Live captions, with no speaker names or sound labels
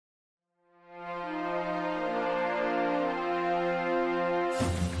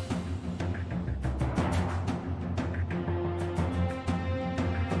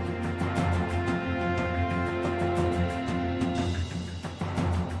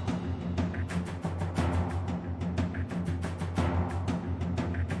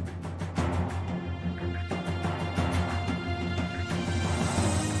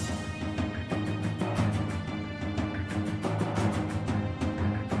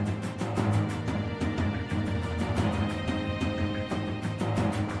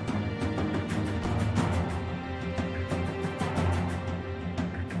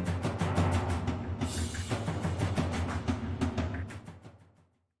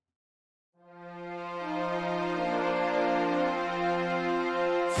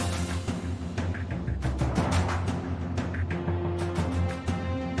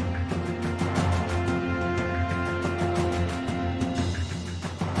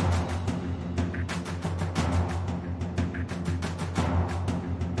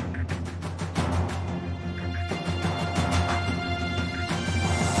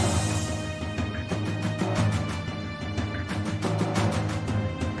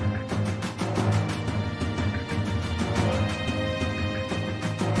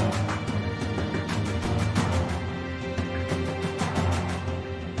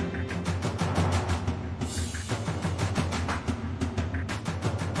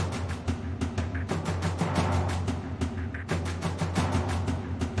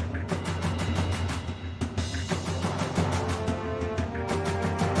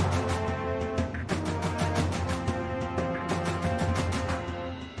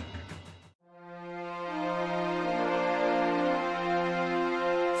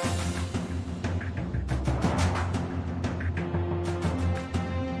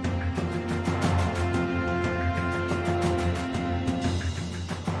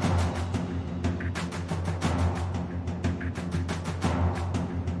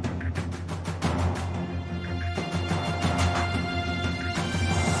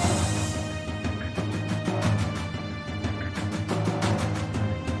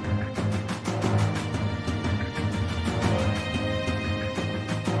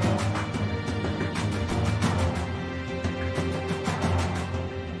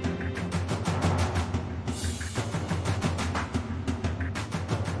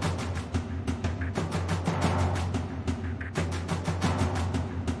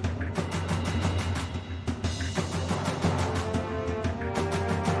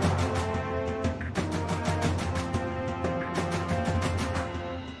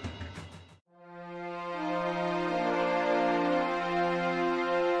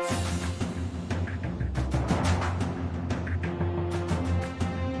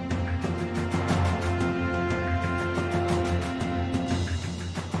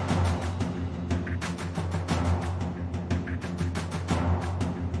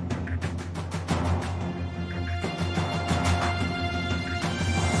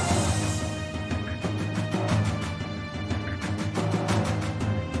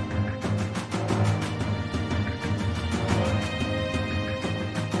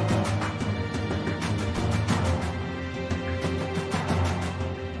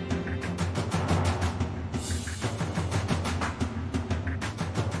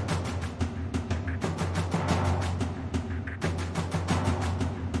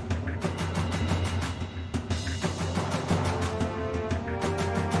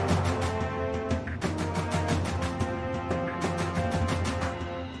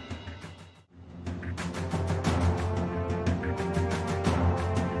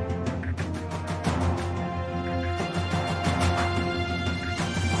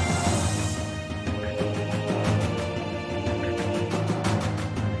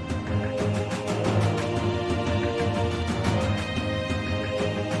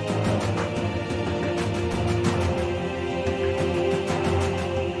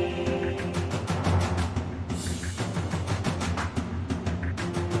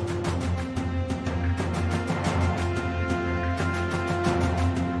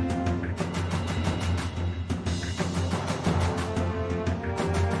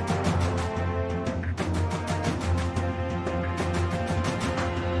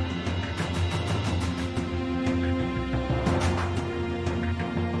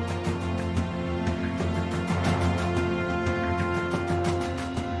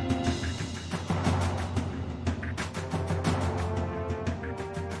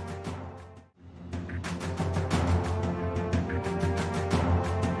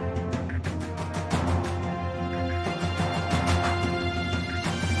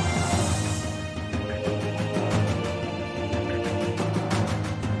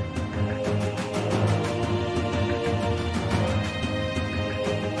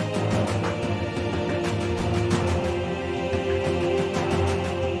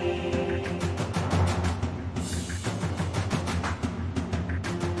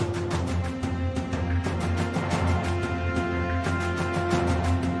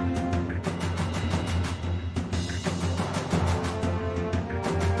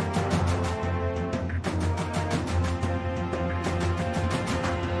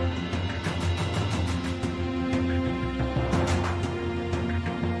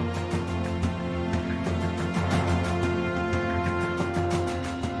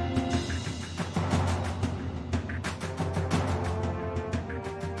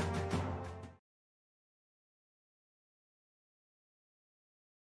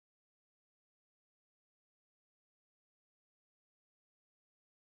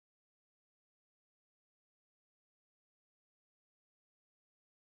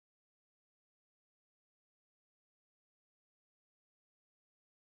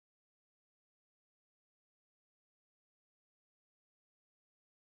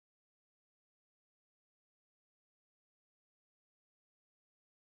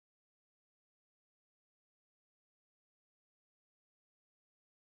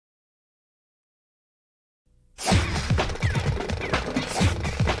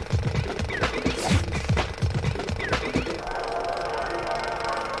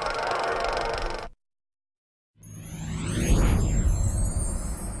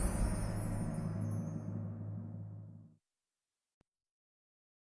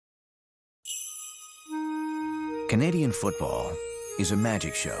Canadian football is a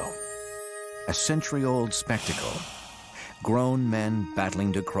magic show, a century-old spectacle, grown men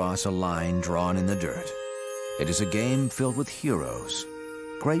battling to cross a line drawn in the dirt. It is a game filled with heroes,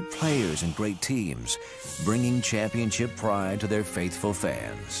 great players and great teams, bringing championship pride to their faithful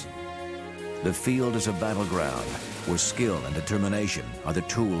fans. The field is a battleground where skill and determination are the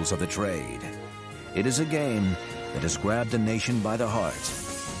tools of the trade. It is a game that has grabbed the nation by the heart.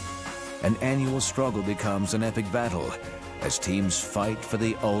 An annual struggle becomes an epic battle as teams fight for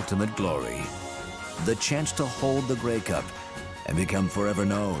the ultimate glory, the chance to hold the Grey Cup and become forever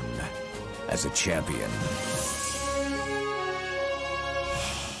known as a champion.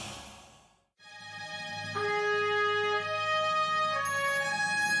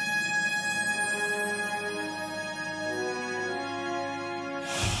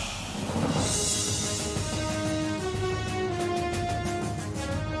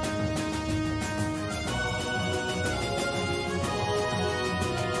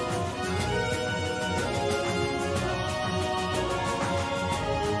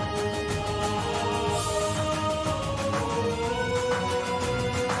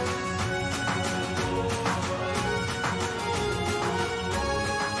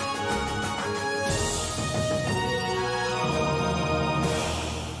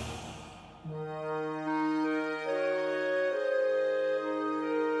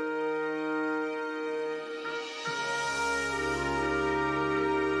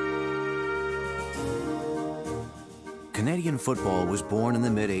 Canadian football was born in the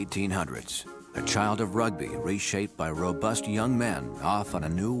mid-1800s, a child of rugby reshaped by robust young men off on a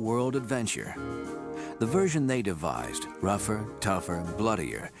new world adventure. The version they devised, rougher, tougher,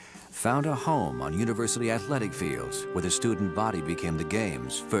 bloodier, found a home on university athletic fields where the student body became the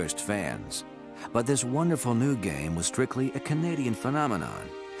game's first fans. But this wonderful new game was strictly a Canadian phenomenon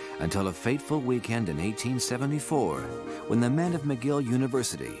until a fateful weekend in 1874 when the men of McGill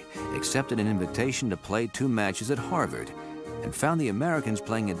University accepted an invitation to play 2 matches at Harvard and found the Americans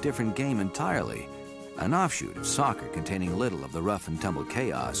playing a different game entirely, an offshoot of soccer containing little of the rough and tumble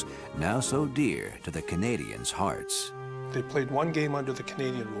chaos now so dear to the Canadians' hearts. They played 1 game under the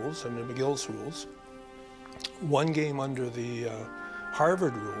Canadian rules, under McGill's rules, 1 game under the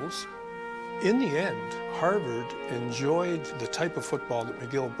Harvard rules. In the end, Harvard enjoyed the type of football that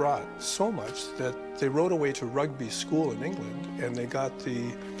McGill brought so much that they wrote away to rugby school in England and they got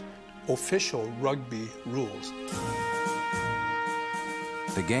the official rugby rules.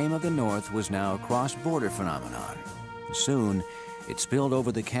 The game of the North was now a cross-border phenomenon. Soon, it spilled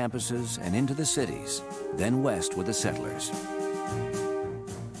over the campuses and into the cities, then west with the settlers.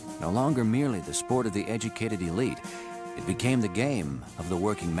 No longer merely the sport of the educated elite, it became the game of the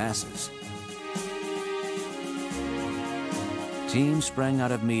working masses. Teams sprang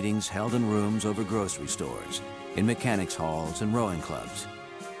out of meetings held in rooms over grocery stores, in mechanics halls and rowing clubs.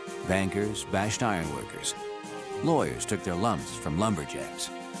 Bankers bashed ironworkers. Lawyers took their lumps from lumberjacks.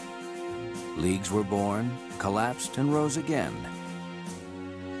 Leagues were born, collapsed, and rose again.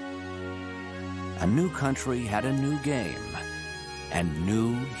 A new country had a new game and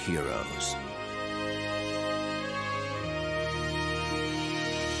new heroes.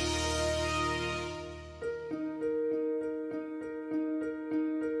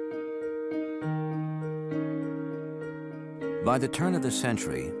 By the turn of the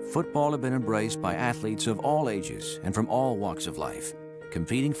century, football had been embraced by athletes of all ages and from all walks of life,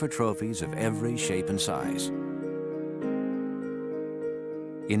 competing for trophies of every shape and size.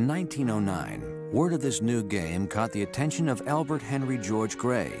 In 1909, word of this new game caught the attention of Albert Henry George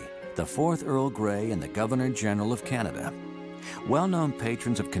Grey, the 4th Earl Grey and the Governor-General of Canada. Well-known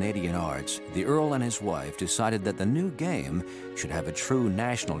patrons of Canadian arts, the Earl and his wife decided that the new game should have a true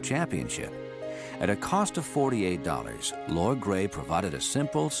national championship. At a cost of $48, Lord Grey provided a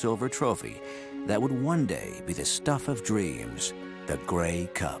simple silver trophy that would one day be the stuff of dreams, the Grey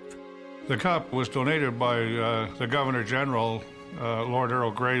Cup. The cup was donated by the Governor-General, Lord Earl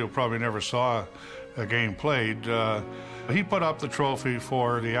Grey, who probably never saw a game played. He put up the trophy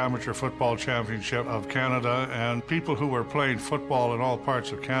for the Amateur Football Championship of Canada, and people who were playing football in all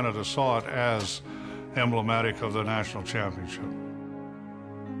parts of Canada saw it as emblematic of the national championship.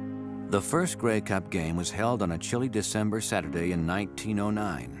 The first Grey Cup game was held on a chilly December Saturday in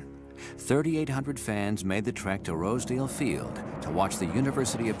 1909. 3,800 fans made the trek to Rosedale Field to watch the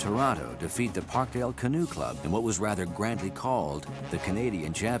University of Toronto defeat the Parkdale Canoe Club in what was rather grandly called the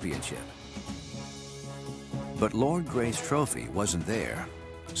Canadian Championship. But Lord Grey's trophy wasn't there.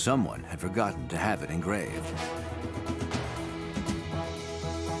 Someone had forgotten to have it engraved.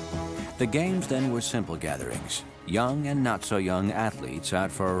 The games then were simple gatherings, young and not so young athletes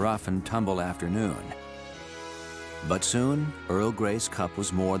out for a rough and tumble afternoon. But soon, Earl Grey's Cup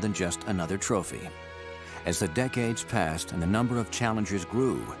was more than just another trophy. As the decades passed and the number of challengers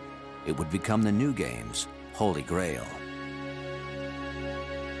grew, it would become the new game's Holy Grail.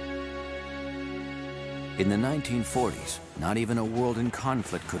 In the 1940s, not even a world in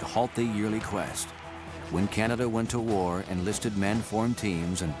conflict could halt the yearly quest. When Canada went to war, enlisted men formed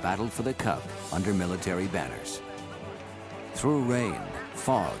teams and battled for the Cup under military banners. Through rain,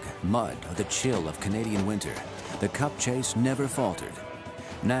 fog, mud, or the chill of Canadian winter, the Cup chase never faltered.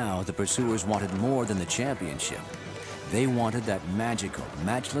 Now, the pursuers wanted more than the championship. They wanted that magical,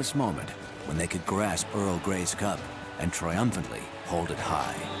 matchless moment when they could grasp Earl Grey's Cup and triumphantly hold it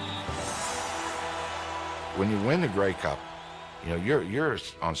high. When you win the Grey Cup, you know, you're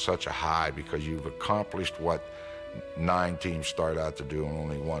on such a high because you've accomplished what 9 teams start out to do and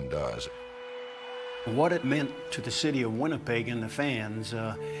only 1 does. What it meant to the city of Winnipeg and the fans,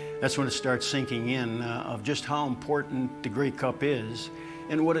 that's when it starts sinking in of just how important the Grey Cup is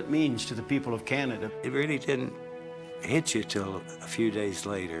and what it means to the people of Canada. It really didn't hit you till a few days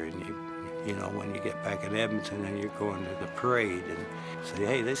later, and you know, when you get back in Edmonton and you're going to the parade and say,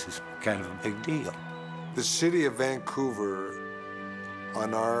 hey, this is kind of a big deal. The city of Vancouver,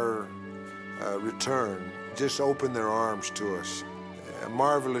 on our return, just opened their arms to us. A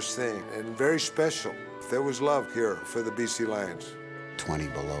marvelous thing and very special. There was love here for the BC Lions. 20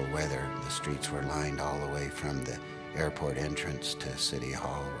 below weather, the streets were lined all the way from the airport entrance to City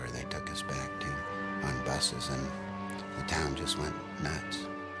Hall, where they took us back to on buses, and the town just went nuts.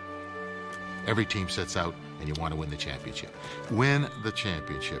 Every team sets out and you want to win the championship. Win the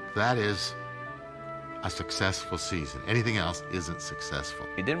championship. That is a successful season. Anything else isn't successful.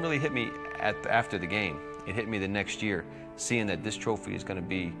 It didn't really hit me after the game. It hit me the next year, seeing that this trophy is going to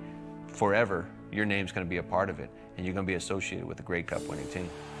be forever. Your name's going to be a part of it, and you're going to be associated with the Grey Cup winning team.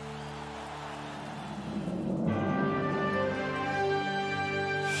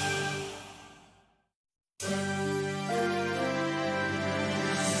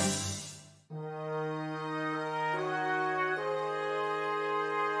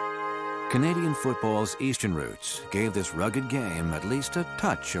 Canadian football's eastern roots gave this rugged game at least a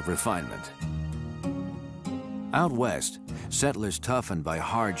touch of refinement. Out west, settlers toughened by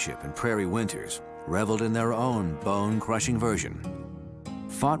hardship and prairie winters reveled in their own bone-crushing version,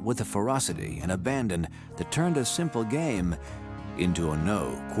 fought with a ferocity and abandon that turned a simple game into a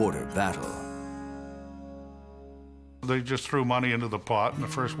no-quarter battle. They just threw money into the pot, and the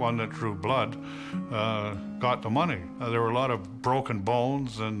first one that drew blood got the money. There were a lot of broken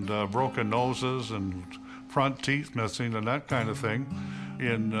bones and broken noses and front teeth missing and that kind of thing.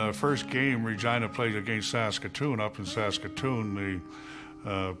 In the first game, Regina played against Saskatoon. Up in Saskatoon,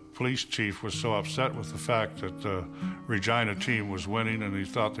 the police chief was so upset with the fact that the Regina team was winning, and he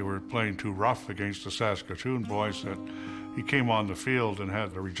thought they were playing too rough against the Saskatoon boys, that he came on the field and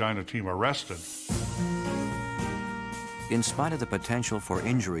had the Regina team arrested. In spite of the potential for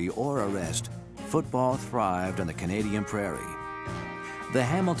injury or arrest, football thrived on the Canadian prairie. The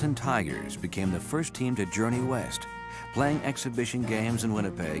Hamilton Tigers became the first team to journey west, playing exhibition games in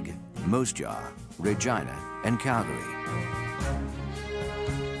Winnipeg, Moose Jaw, Regina, and Calgary.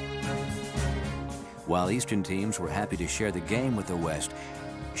 While Eastern teams were happy to share the game with the West,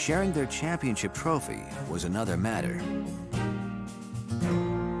 sharing their championship trophy was another matter.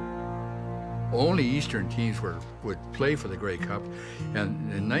 Only Eastern teams would play for the Grey Cup,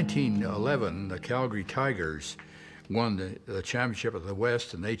 and in 1911, the Calgary Tigers won the championship of the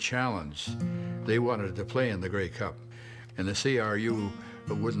West, and they challenged. They wanted to play in the Grey Cup, and the CRU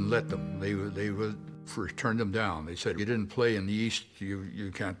wouldn't let them. They would turn them down. They said, you didn't play in the East, you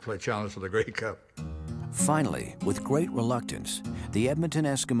can't play challenge for the Grey Cup. Finally, with great reluctance, the Edmonton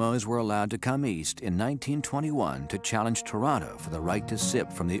Eskimos were allowed to come east in 1921 to challenge Toronto for the right to sip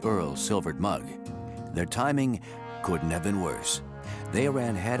from the Earl's silvered mug. Their timing couldn't have been worse. They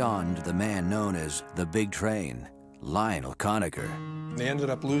ran head-on to the man known as the Big Train, Lionel Conacher. They ended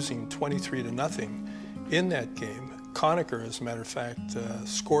up losing 23-0 in that game. Conacher, as a matter of fact,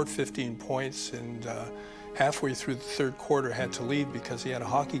 scored 15 points, and halfway through the third quarter had to leave because he had a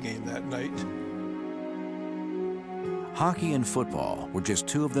hockey game that night. Hockey and football were just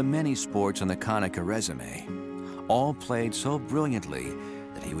two of the many sports on the Conacher resume, all played so brilliantly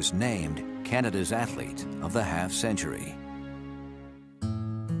that he was named Canada's Athlete of the Half-Century.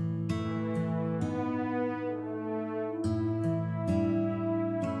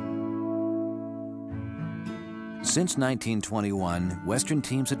 Since 1921, Western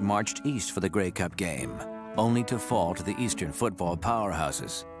teams had marched east for the Grey Cup game, only to fall to the Eastern football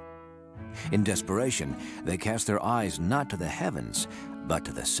powerhouses. In desperation, they cast their eyes not to the heavens, but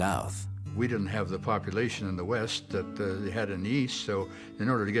to the south. We didn't have the population in the West that they had in the East, so in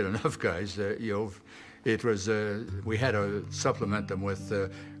order to get enough guys, it was we had to supplement them with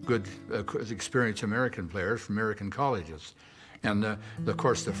good, experienced American players from American colleges. And of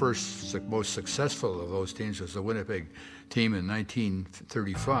course, the first, most successful of those teams was the Winnipeg team in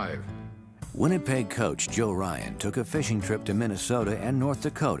 1935. Winnipeg coach Joe Ryan took a fishing trip to Minnesota and North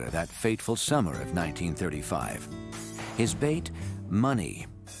Dakota that fateful summer of 1935. His bait, money,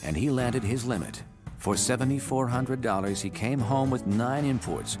 and he landed his limit. For $7,400, he came home with 9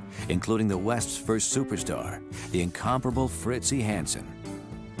 imports, including the West's first superstar, the incomparable Fritzie Hansen.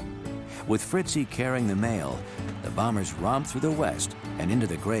 With Fritzie carrying the mail, the Bombers romped through the West and into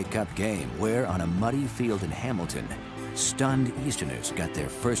the Grey Cup game, where on a muddy field in Hamilton, stunned Easterners got their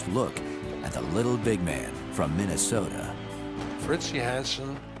first look at the little big man from Minnesota. Fritzie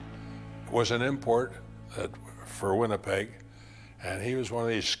Hansen was an import for Winnipeg, and he was one of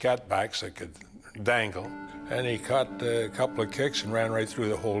these scatbacks that could dangle, and he caught a couple of kicks and ran right through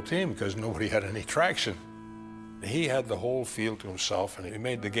the whole team because nobody had any traction. He had the whole field to himself, and he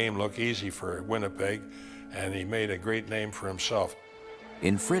made the game look easy for Winnipeg, and he made a great name for himself.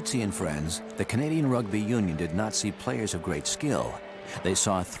 In Fritzie and Friends, the Canadian Rugby Union did not see players of great skill. They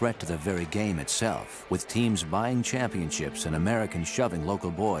saw a threat to the very game itself, with teams buying championships and Americans shoving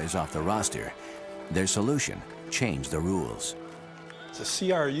local boys off the roster. Their solution changed the rules. The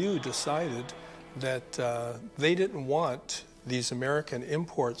CRU decided that they didn't want these American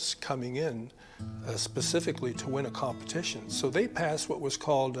imports coming in specifically to win a competition. So they passed what was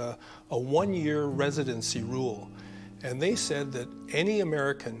called a one-year residency rule. And they said that any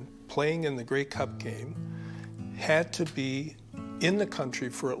American playing in the Grey Cup game had to be in the country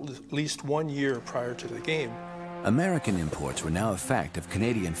for at least 1 year prior to the game. American imports were now a fact of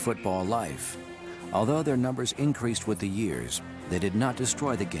Canadian football life. Although their numbers increased with the years, they did not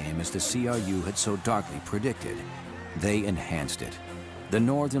destroy the game as the CRU had so darkly predicted. They enhanced it. The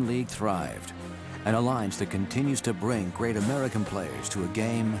Northern League thrived, an alliance that continues to bring great American players to a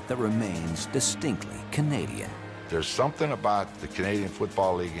game that remains distinctly Canadian. There's something about the Canadian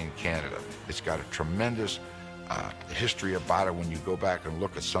Football League in Canada. It's got a tremendous history about it when you go back and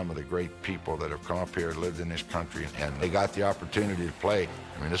look at some of the great people that have come up here and lived in this country, and they got the opportunity to play.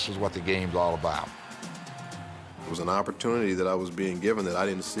 I mean, this is what the game's all about. It was an opportunity that I was being given that I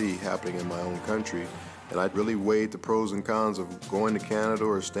didn't see happening in my own country, and I really weighed the pros and cons of going to Canada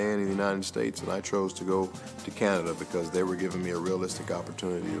or staying in the United States, and I chose to go to Canada because they were giving me a realistic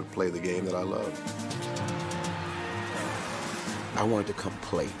opportunity to play the game that I love. I wanted to come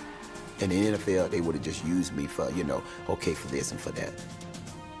play. In the NFL, they would have just used me for, okay, for this and for that.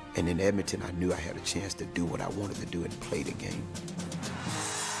 And in Edmonton, I knew I had a chance to do what I wanted to do and play the game.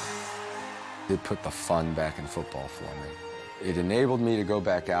 It put the fun back in football for me. It enabled me to go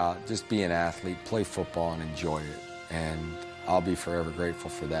back out, just be an athlete, play football, and enjoy it. And I'll be forever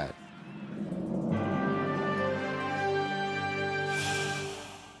grateful for that.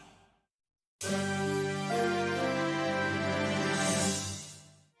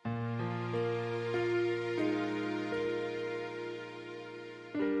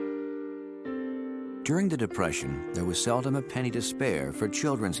 During the Depression, there was seldom a penny to spare for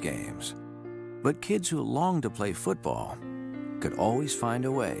children's games. But kids who longed to play football could always find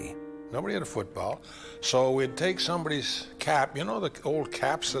a way. Nobody had a football, so we'd take somebody's cap, you know the old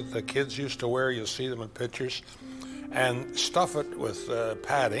caps that the kids used to wear, you'll see them in pictures, and stuff it with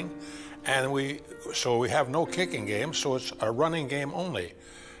padding, and so we have no kicking game, so it's a running game only.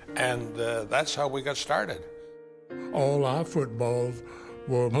 And that's how we got started. All our footballs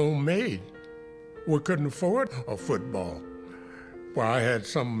were homemade. We couldn't afford a football. Well, I had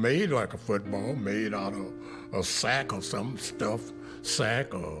something made like a football, made out of a sack or some stuff,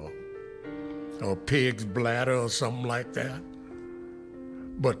 sack or a pig's bladder or something like that.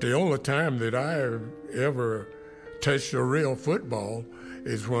 But the only time that I ever touched a real football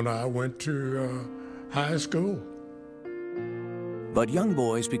is when I went to high school. But young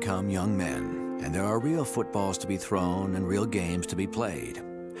boys become young men, and there are real footballs to be thrown and real games to be played.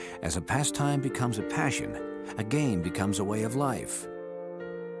 As a pastime becomes a passion, a game becomes a way of life.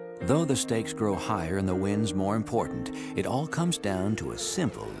 Though the stakes grow higher and the wins more important, it all comes down to a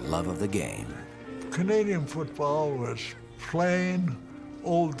simple love of the game. Canadian football was plain,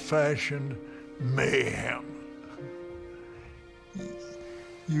 old-fashioned mayhem.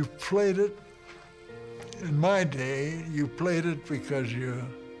 You played it, in my day, you played it because you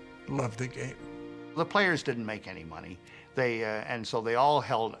loved the game. The players didn't make any money. And so they all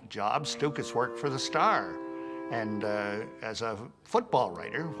held jobs. Stukas worked for the Star. And as a football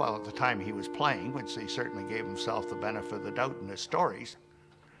writer, well, at the time he was playing, which he certainly gave himself the benefit of the doubt in his stories,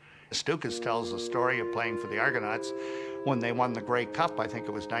 Stukas tells the story of playing for the Argonauts when they won the Grey Cup, I think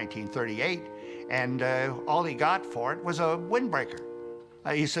it was 1938, and all he got for it was a windbreaker.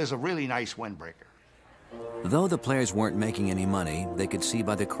 He says a really nice windbreaker. Though the players weren't making any money, they could see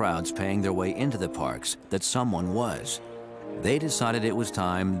by the crowds paying their way into the parks that someone was. They decided it was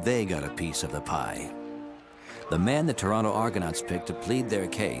time they got a piece of the pie. The man the Toronto Argonauts picked to plead their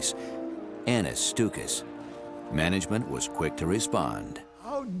case, Ennis Stukas. Management was quick to respond.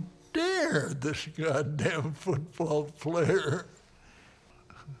 How dare this goddamn football player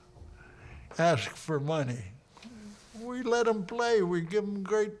ask for money? We let them play. We give them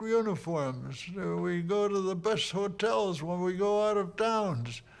great uniforms. We go to the best hotels when we go out of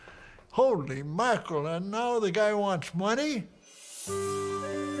towns. Holy mackerel, and now the guy wants money?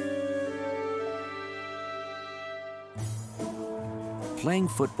 Playing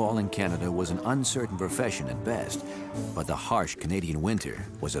football in Canada was an uncertain profession at best, but the harsh Canadian winter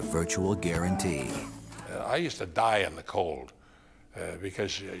was a virtual guarantee. I used to die in the cold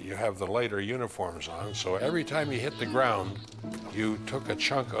because you have the lighter uniforms on, so every time you hit the ground, you took a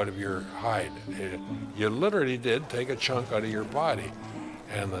chunk out of your hide. You literally did take a chunk out of your body.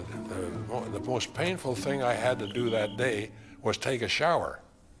 And the most painful thing I had to do that day was take a shower.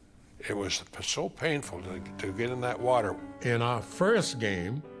 It was so painful to get in that water. In our first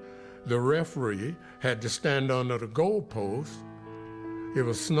game, the referee had to stand under the goalpost. It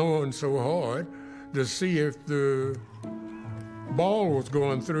was snowing so hard to see if the ball was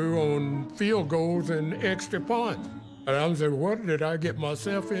going through on field goals and extra points. And I'm saying, what did I get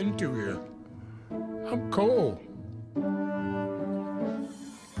myself into here? I'm cold.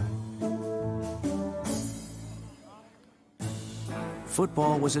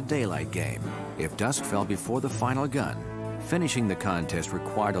 Football was a daylight game. If dusk fell before the final gun, finishing the contest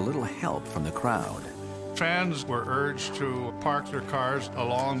required a little help from the crowd. Fans were urged to park their cars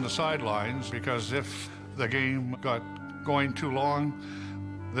along the sidelines because if the game got going too long,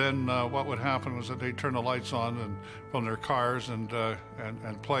 then what would happen was that they'd turn the lights on from their cars and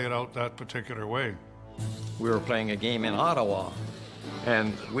play it out that particular way. We were playing a game in Ottawa,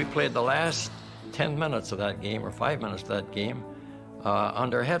 and we played the last 10 minutes of that game, or 5 minutes of that game,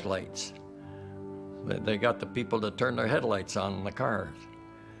 under headlights. They got the people to turn their headlights on in the cars,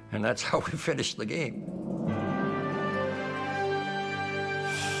 and that's how we finished the game.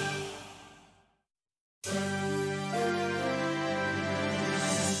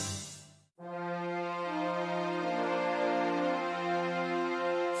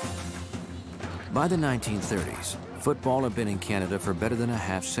 By the 1930s, football had been in Canada for better than a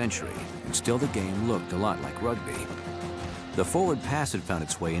half-century, and still the game looked a lot like rugby. The forward pass had found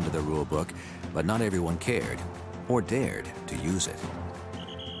its way into the rule book, but not everyone cared or dared to use it.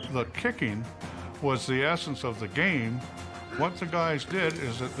 The kicking was the essence of the game. What the guys did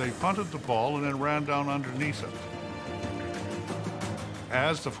is that they punted the ball and then ran down underneath it.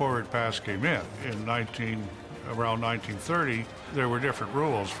 As the forward pass came in around 1930, there were different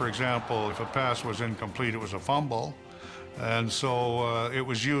rules. For example, if a pass was incomplete, it was a fumble, and so it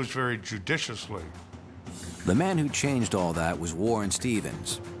was used very judiciously. The man who changed all that was Warren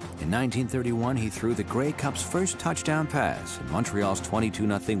Stevens. In 1931, he threw the Grey Cup's first touchdown pass in Montreal's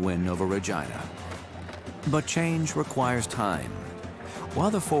 22-0 win over Regina. But change requires time.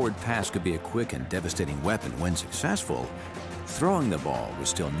 While the forward pass could be a quick and devastating weapon when successful, throwing the ball was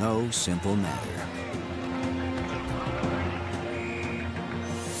still no simple matter.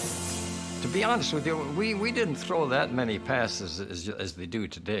 To be honest with you, we didn't throw that many passes as they do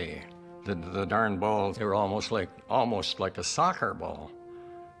today. The darn balls, they were almost like a soccer ball.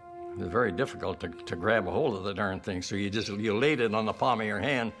 It was very difficult to grab a hold of the darn thing, so you laid it on the palm of your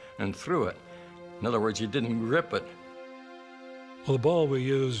hand and threw it. In other words, you didn't grip it. Well, the ball we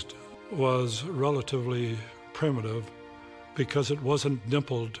used was relatively primitive because it wasn't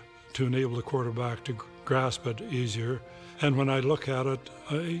dimpled to enable the quarterback to grasp it easier. And when I look at it,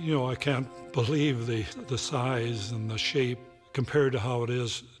 I can't believe the size and the shape compared to how it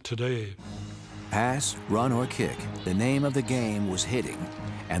is today. Pass, run, or kick, the name of the game was hitting,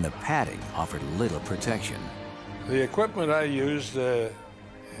 and the padding offered little protection. The equipment I used,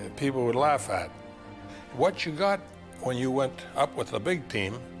 people would laugh at. What you got when you went up with the big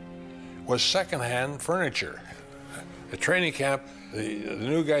team was secondhand furniture. At training camp, the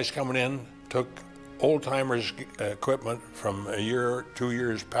new guys coming in took old-timers' equipment from a year, 2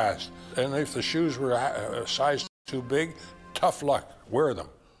 years past. And if the shoes were a size too big, tough luck, wear them.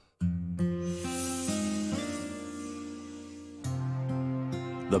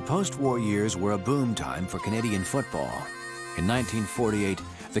 The post-war years were a boom time for Canadian football. In 1948,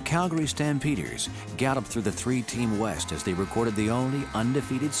 The Calgary Stampeders galloped through the three-team West as they recorded the only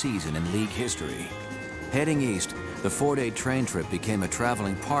undefeated season in league history. Heading east, the 4-day train trip became a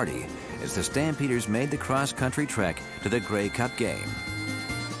traveling party as the Stampeders made the cross-country trek to the Grey Cup game.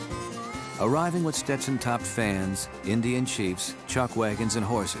 Arriving with Stetson-topped fans, Indian chiefs, chuck wagons, and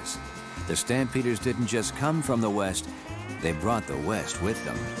horses, the Stampeders didn't just come from the West, they brought the West with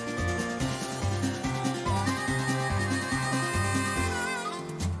them.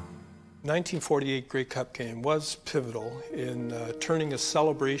 The 1948 Grey Cup game was pivotal in turning a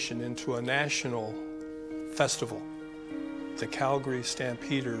celebration into a national festival. The Calgary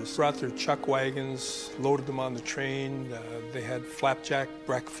Stampeders brought their chuck wagons, loaded them on the train. They had flapjack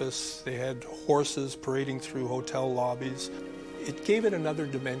breakfasts. They had horses parading through hotel lobbies. It gave it another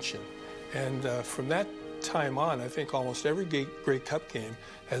dimension. And from that time on, I think almost every Grey Cup game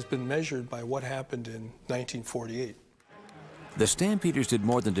has been measured by what happened in 1948. The Stampeders did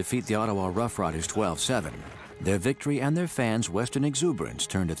more than defeat the Ottawa Rough Riders 12-7. Their victory and their fans' Western exuberance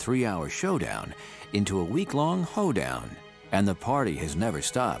turned a 3-hour showdown into a week-long hoedown, and the party has never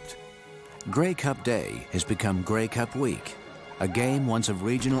stopped. Grey Cup Day has become Grey Cup Week. A game once of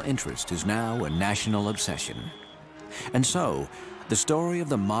regional interest is now a national obsession. And so, the story of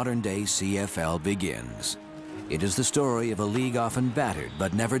the modern-day CFL begins. It is the story of a league often battered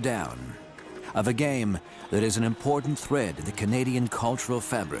but never down, of a game that is an important thread in the Canadian cultural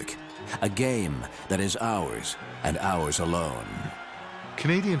fabric, a game that is ours and ours alone.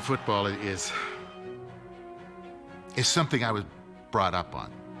 Canadian football is something I was brought up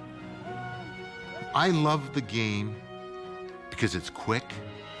on. I love the game because it's quick.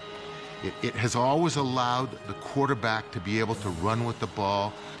 It has always allowed the quarterback to be able to run with the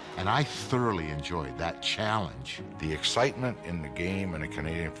ball, and I thoroughly enjoyed that challenge. The excitement in the game, in a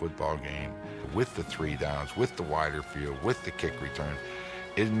Canadian football game, with the 3 downs, with the wider field, with the kick return,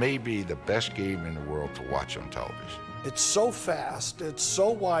 it may be the best game in the world to watch on television. It's so fast, it's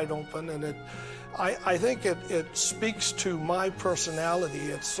so wide open, and I think it speaks to my personality.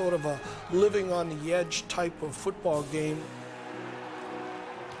 It's sort of a living on the edge type of football game.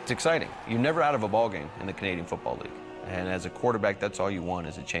 It's exciting. You're never out of a ball game in the Canadian Football League. And as a quarterback, that's all you want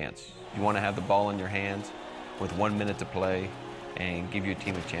is a chance. You want to have the ball in your hands with 1 minute to play and give your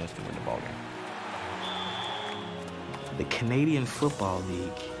team a chance to win the ball game. The Canadian Football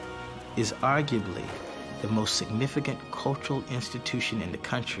League is arguably the most significant cultural institution in the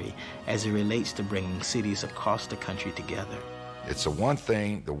country as it relates to bringing cities across the country together. It's the one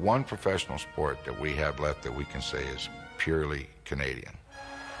thing, the one professional sport that we have left that we can say is purely Canadian.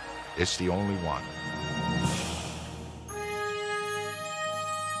 It's the only one.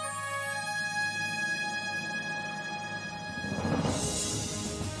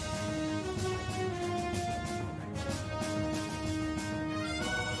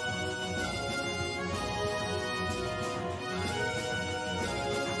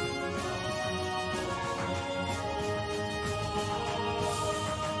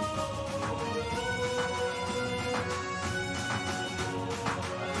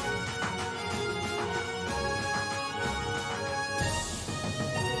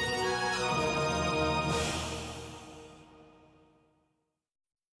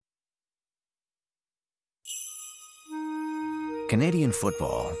 Canadian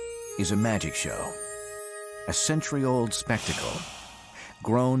football is a magic show, a century-old spectacle,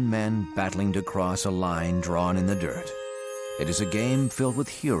 grown men battling to cross a line drawn in the dirt. It is a game filled with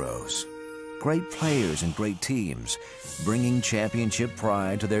heroes, great players and great teams, bringing championship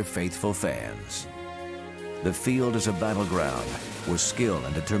pride to their faithful fans. The field is a battleground where skill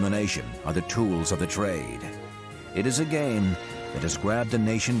and determination are the tools of the trade. It is a game that has grabbed the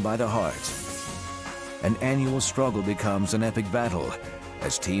nation by the heart. An annual struggle becomes an epic battle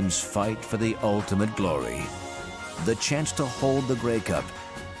as teams fight for the ultimate glory, the chance to hold the Grey Cup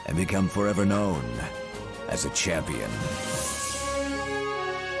and become forever known as a champion.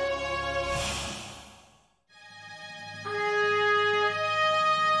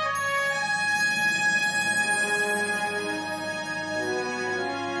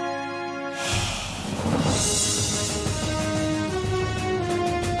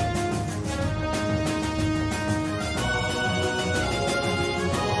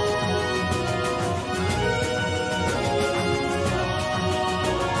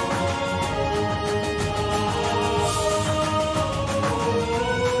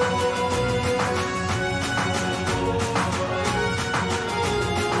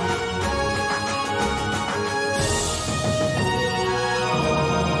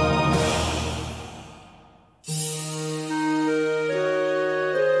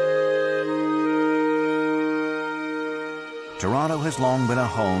 Toronto has long been a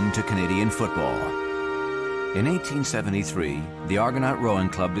home to Canadian football. In 1873, the Argonaut Rowing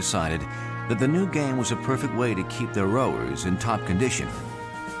Club decided that the new game was a perfect way to keep their rowers in top condition.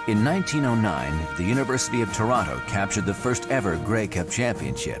 In 1909, the University of Toronto captured the first ever Grey Cup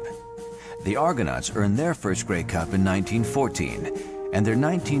championship. The Argonauts earned their first Grey Cup in 1914, and their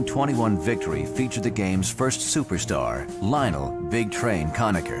 1921 victory featured the game's first superstar, Lionel Big Train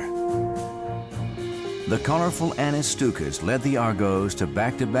Conacher. The colorful Annis Stukas led the Argos to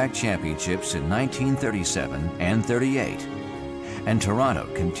back-to-back championships in 1937 and 38. And Toronto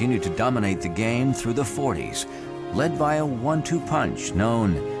continued to dominate the game through the 40s, led by a 1-2 punch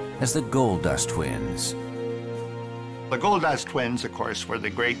known as the Gold Dust Twins. The Gold Dust Twins, of course, were the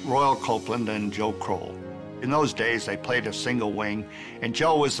great Royal Copeland and Joe Kroll. In those days, they played a single wing, and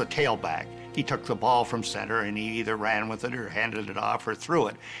Joe was the tailback. He took the ball from center, and he either ran with it or handed it off or threw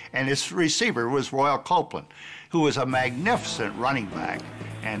it. And his receiver was Royal Copeland, who was a magnificent running back,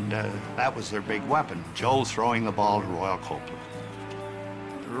 and that was their big weapon, Joe throwing the ball to Royal Copeland.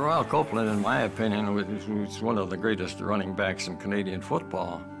 Royal Copeland, in my opinion, was one of the greatest running backs in Canadian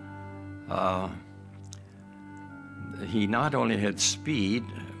football. He not only had speed,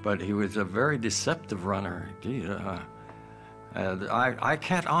 but he was a very deceptive runner. I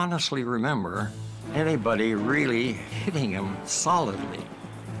can't honestly remember anybody really hitting him solidly.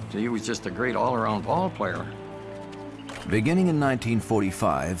 He was just a great all-around ball player. Beginning in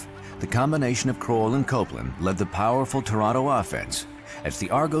 1945, the combination of Kroll and Copeland led the powerful Toronto offense as the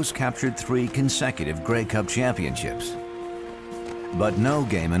Argos captured 3 consecutive Grey Cup championships. But no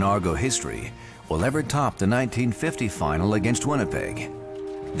game in Argo history will ever top the 1950 final against Winnipeg,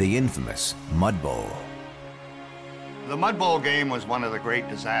 the infamous Mud Bowl. The Mud Bowl game was one of the great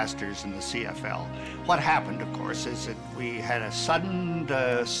disasters in the CFL. What happened, of course, is that we had a sudden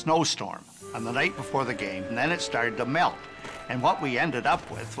snowstorm on the night before the game, and then it started to melt. And what we ended up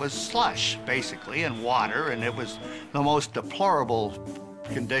with was slush, basically, and water, and it was the most deplorable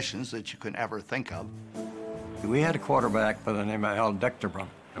conditions that you can ever think of. We had a quarterback by the name of Al Decterbrun.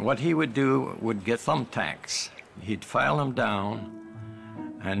 And what he would do would get thumbtacks. He'd file them down,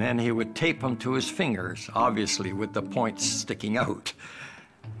 and then he would tape them to his fingers, obviously with the points sticking out.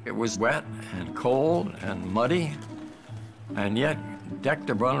 It was wet and cold and muddy, and yet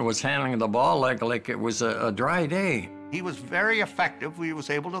Decterbrun was handling the ball like it was a dry day. He was very effective. He was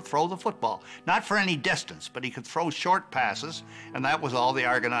able to throw the football. Not for any distance, but he could throw short passes, and that was all the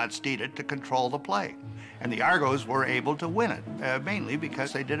Argonauts needed to control the play. And the Argos were able to win it, mainly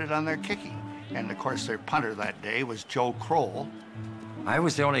because they did it on their kicking. And of course, their punter that day was Joe Kroll. I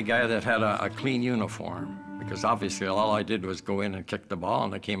was the only guy that had a clean uniform, because obviously all I did was go in and kick the ball,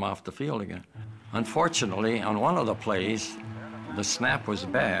 and I came off the field again. Unfortunately, on one of the plays, the snap was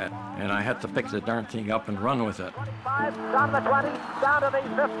bad, and I had to pick the darn thing up and run with it. 25, down the 20, down to the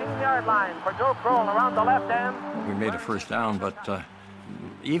 15-yard line for Joe Kroll around the left end. We made a first down, but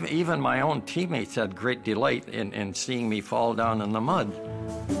even my own teammates had great delight in seeing me fall down in the mud.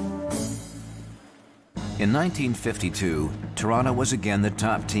 In 1952, Toronto was again the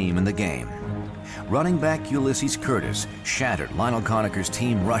top team in the game. Running back Ulysses Curtis shattered Lionel Conacher's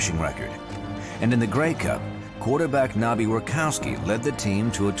team rushing record. And in the Grey Cup, quarterback Nobby Wierkowski led the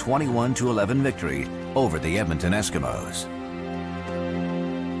team to a 21-11 victory over the Edmonton Eskimos.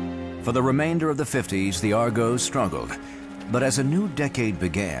 For the remainder of the 50s, the Argos struggled. But as a new decade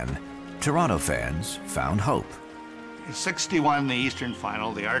began, Toronto fans found hope. In '61, the Eastern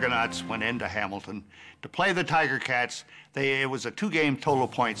Final, the Argonauts went into Hamilton to play the Tiger Cats. It was a 2-game total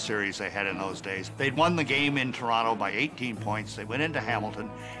point series they had in those days. They'd won the game in Toronto by 18 points. They went into Hamilton.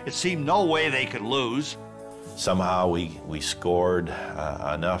 It seemed no way they could lose. Somehow we scored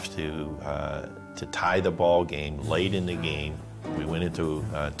enough to tie the ball game late in the game. We went into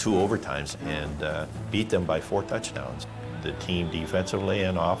 2 overtimes and beat them by 4 touchdowns. The team defensively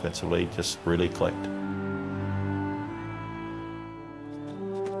and offensively just really clicked.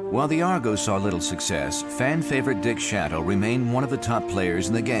 While the Argos saw little success, fan favorite Dick Shatto remained one of the top players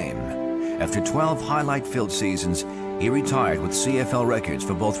in the game. After 12 highlight-filled seasons, he retired with CFL records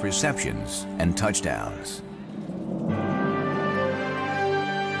for both receptions and touchdowns.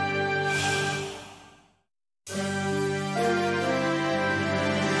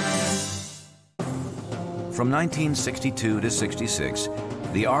 From 1962 to 66,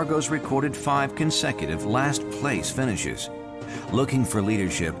 the Argos recorded 5 consecutive last-place finishes. Looking for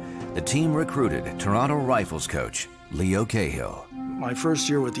leadership, the team recruited Toronto Rifles coach Leo Cahill. My first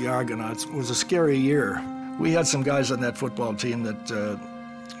year with the Argonauts was a scary year. We had some guys on that football team that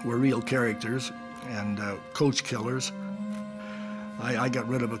were real characters and coach killers. I got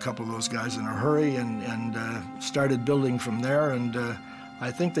rid of a couple of those guys in a hurry and started building from there, and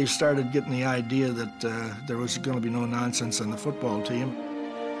I think they started getting the idea that there was going to be no nonsense on the football team.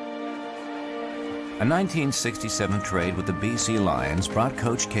 A 1967 trade with the BC Lions brought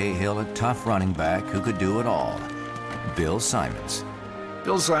Coach Cahill a tough running back who could do it all, Bill Simons.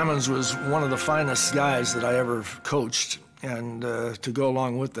 Bill Simons was one of the finest guys that I ever coached, and to go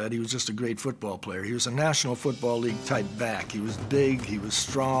along with that, he was just a great football player. He was a National Football League type back. He was big, he was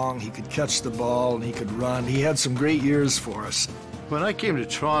strong, he could catch the ball, and he could run. He had some great years for us. When I came to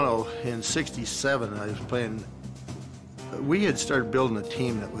Toronto in '67, I was playing, we had started building a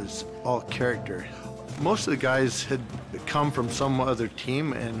team that was all character. Most of the guys had come from some other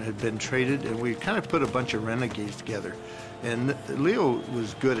team and had been traded, and we kind of put a bunch of renegades together. And Leo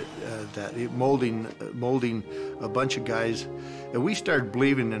was good at that, molding a bunch of guys, and we started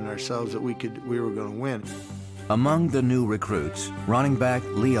believing in ourselves that we were going to win. Among the new recruits, running back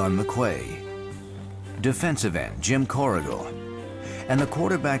Leon McQuay, defensive end Jim Corrigal, and the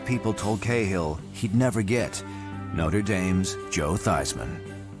quarterback people told Cahill he'd never get, Notre Dame's Joe Theismann.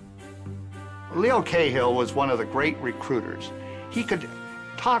 Leo Cahill was one of the great recruiters. He could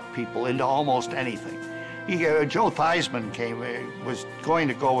talk people into almost anything. Joe Theismann was going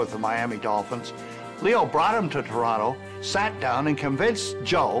to go with the Miami Dolphins. Leo brought him to Toronto, sat down and convinced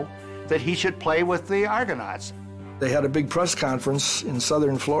Joe that he should play with the Argonauts. They had a big press conference in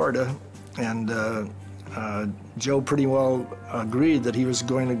southern Florida, and Joe pretty well agreed that he was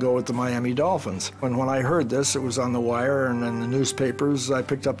going to go with the Miami Dolphins. And when I heard this, it was on the wire and in the newspapers. I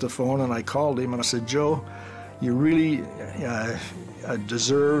picked up the phone and I called him and I said, Joe, you really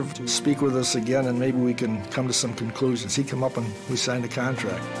deserve to speak with us again, and maybe we can come to some conclusions. He came up and we signed a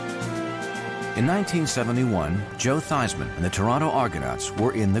contract. In 1971, Joe Theismann and the Toronto Argonauts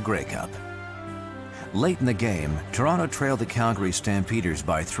were in the Grey Cup. Late in the game, Toronto trailed the Calgary Stampeders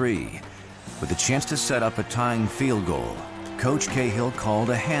by 3. With a chance to set up a tying field goal, Coach Cahill called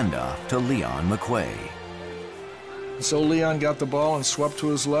a handoff to Leon McQuay. So Leon got the ball and swept to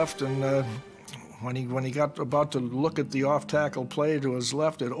his left, and when he got about to look at the off-tackle play to his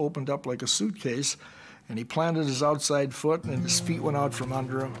left, it opened up like a suitcase, and he planted his outside foot, and his feet went out from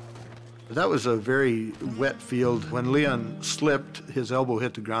under him. That was a very wet field. When Leon slipped, his elbow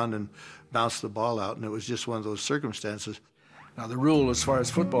hit the ground and bounced the ball out, and it was just one of those circumstances. Now, the rule as far as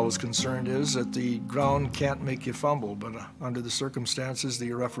football is concerned is that the ground can't make you fumble, but under the circumstances,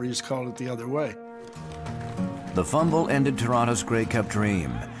 the referees called it the other way. The fumble ended Toronto's Grey Cup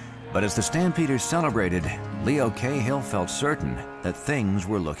dream, but as the Stampeders celebrated, Leo Cahill felt certain that things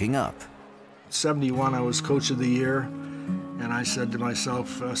were looking up. 71, I was Coach of the Year, and I said to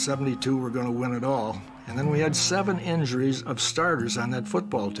myself, 72, we're going to win it all. And then we had 7 injuries of starters on that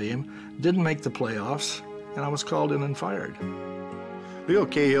football team, didn't make the playoffs, and I was called in and fired. Leo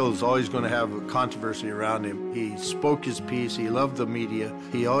Cahill is always going to have a controversy around him. He spoke his piece, he loved the media,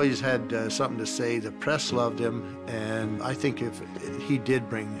 he always had something to say, the press loved him, and I think he did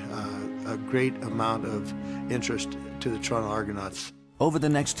bring a great amount of interest to the Toronto Argonauts. Over the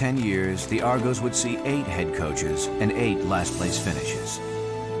next 10 years, the Argos would see 8 head coaches and 8 last-place finishes.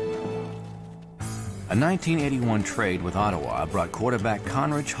 A 1981 trade with Ottawa brought quarterback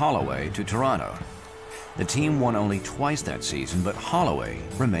Conridge Holloway to Toronto. The team won only twice that season, but Holloway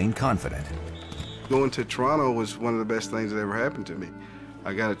remained confident. Going to Toronto was one of the best things that ever happened to me.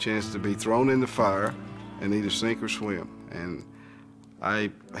 I got a chance to be thrown in the fire and either sink or swim. And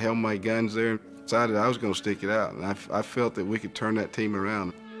I held my guns there and decided I was going to stick it out. And I felt that we could turn that team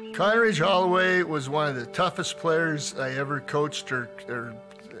around. Conridge Holloway was one of the toughest players I ever coached or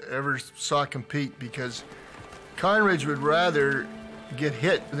ever saw compete, because Conridge would rather get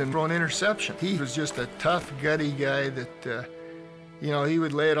hit than throw an interception. He was just a tough, gutty guy that, he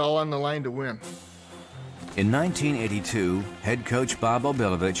would lay it all on the line to win. In 1982, head coach Bob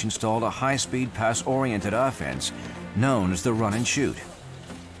Obilovich installed a high-speed, pass-oriented offense known as the run and shoot.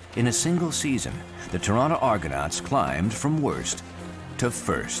 In a single season, the Toronto Argonauts climbed from worst to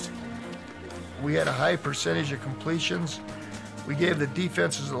first. We had a high percentage of completions. We gave the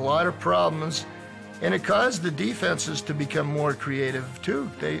defenses a lot of problems. And it caused the defenses to become more creative, too.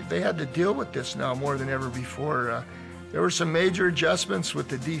 They had to deal with this now more than ever before. There were some major adjustments with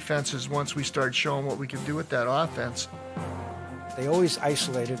the defenses once we started showing what we could do with that offense. They always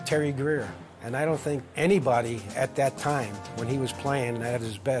isolated Terry Greer, and I don't think anybody at that time, when he was playing at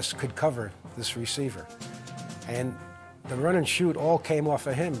his best, could cover this receiver. And the run and shoot all came off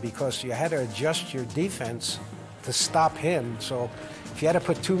of him because you had to adjust your defense to stop him. So if you had to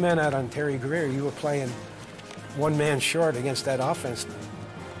put 2 men out on Terry Greer, you were playing 1 man short against that offense.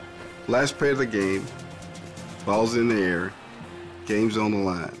 Last play of the game, ball's in the air, game's on the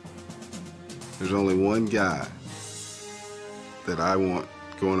line, there's only one guy that I want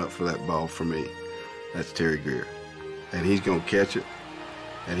going up for that ball for me. That's Terry Greer. And he's going to catch it,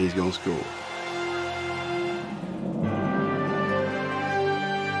 and he's going to score.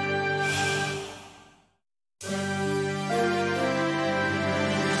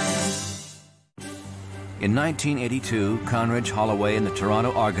 In 1982, Conridge, Holloway, and the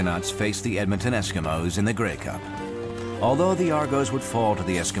Toronto Argonauts faced the Edmonton Eskimos in the Grey Cup. Although the Argos would fall to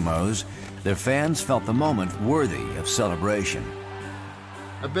the Eskimos, their fans felt the moment worthy of celebration.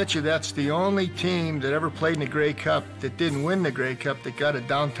 I bet you that's the only team that ever played in the Grey Cup that didn't win the Grey Cup that got a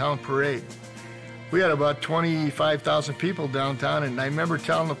downtown parade. We had about 25,000 people downtown, and I remember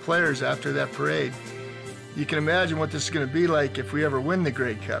telling the players after that parade, you can imagine what this is going to be like if we ever win the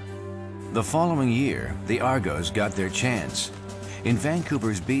Grey Cup. The following year, the Argos got their chance. In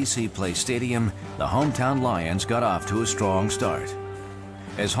Vancouver's BC Place Stadium, the hometown Lions got off to a strong start.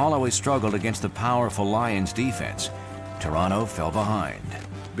 As Holloway struggled against the powerful Lions defense, Toronto fell behind.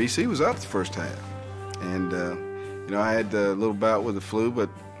 BC was up the first half, and you know, I had a little bout with the flu, but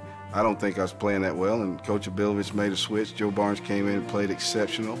I don't think I was playing that well, and Coach Abilovich made a switch. Joe Barnes came in and played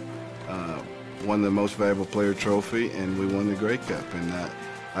exceptional, won the Most Valuable Player trophy, and we won the Grey Cup. And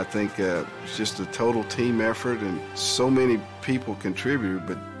I think it's just a total team effort, and so many people contributed,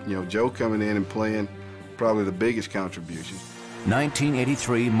 but you know, Joe coming in and playing probably the biggest contribution.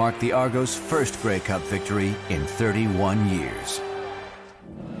 1983 marked the Argos' first Grey Cup victory in 31 years.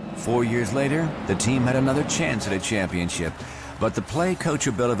 4 years later, the team had another chance at a championship, but the play Coach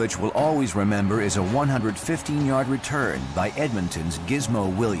Abilovich will always remember is a 115-yard return by Edmonton's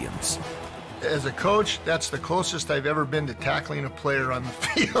Gizmo Williams. As a coach, that's the closest I've ever been to tackling a player on the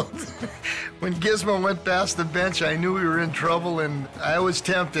field. When Gizmo went past the bench, I knew we were in trouble, and I was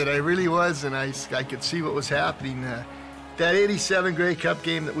tempted. I really was, and I could see what was happening. That 87 Grey Cup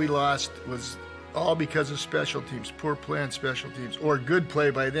game that we lost was all because of special teams, poor play on special teams, or good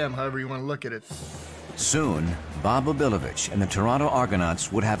play by them, however you want to look at it. Soon, Bob Abilovich and the Toronto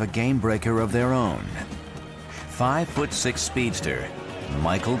Argonauts would have a game breaker of their own. 5'6" speedster,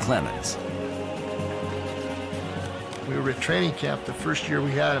 Michael Clemens. We were at training camp the first year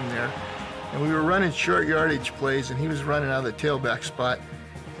we had him there, and we were running short yardage plays, and he was running out of the tailback spot.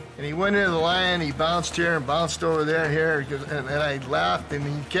 And he went into the line, he bounced here and bounced over there and here, and I laughed, and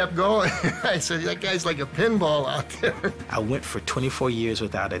he kept going. I said, that guy's like a pinball out there. I went for 24 years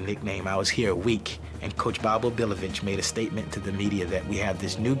without a nickname. I was here a week, and Coach Bob Abilovich made a statement to the media that we have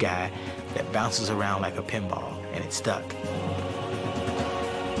this new guy that bounces around like a pinball, and it stuck.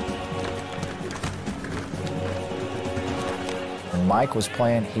 When Mike was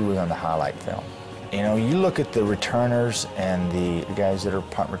playing, he was on the highlight film. You know, you look at the returners and the guys that are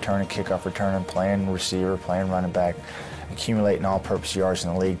punt returning, kickoff returning, playing receiver, playing running back, accumulating all-purpose yards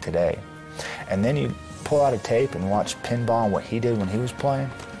in the league today. And then you pull out a tape and watch pinball and what he did when he was playing.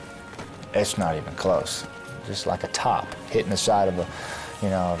 It's not even close. Just like a top hitting the side of a, you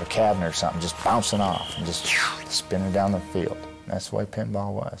know, of a cabinet or something, just bouncing off and just spinning down the field. That's the way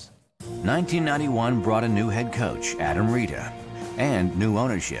pinball was. 1991 brought a new head coach, Adam Rita, and new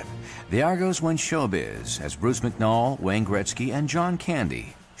ownership. The Argos went showbiz as Bruce McNall, Wayne Gretzky, and John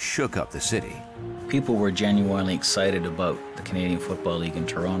Candy shook up the city. People were genuinely excited about the Canadian Football League in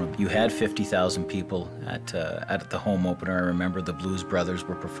Toronto. You had 50,000 people at the home opener. I remember the Blues Brothers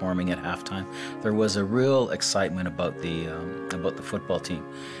were performing at halftime. There was a real excitement about the football team.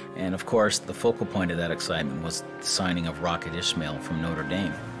 And of course, the focal point of that excitement was the signing of Rocket Ismail from Notre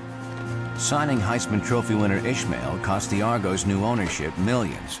Dame. Signing Heisman Trophy winner Ismail cost the Argos new ownership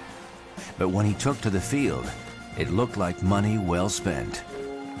millions. But when he took to the field, it looked like money well spent.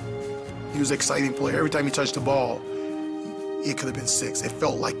 He was an exciting player. Every time he touched the ball, it could have been 6. It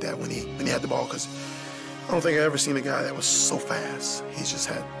felt like that when he had the ball, because I don't think I've ever seen a guy that was so fast. He just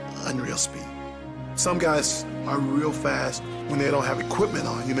had unreal speed. Some guys are real fast when they don't have equipment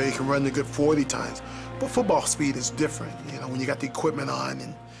on. You know, you can run a good 40 times. But football speed is different, you know, when you got the equipment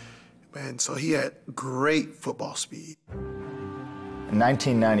on. And so he had great football speed. In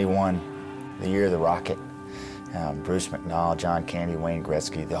 1991, the year of the Rocket, Bruce McNall, John Candy, Wayne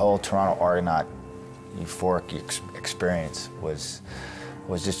Gretzky, the whole Toronto Argonaut euphoric experience was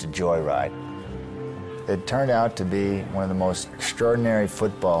just a joyride. It turned out to be one of the most extraordinary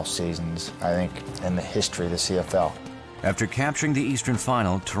football seasons, I think, in the history of the CFL. After capturing the Eastern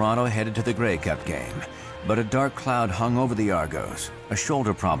Final, Toronto headed to the Grey Cup game. But a dark cloud hung over the Argos. A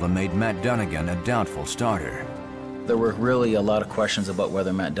shoulder problem made Matt Dunnigan a doubtful starter. There were really a lot of questions about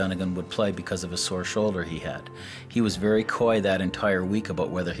whether Matt Dunnigan would play because of a sore shoulder he had. He was very coy that entire week about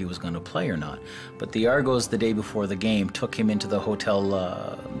whether he was going to play or not. But the Argos, the day before the game, took him into the hotel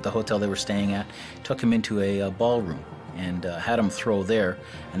they were staying at, took him into a ballroom and had him throw there,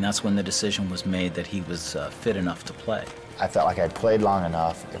 and that's when the decision was made that he was fit enough to play. I felt like I'd played long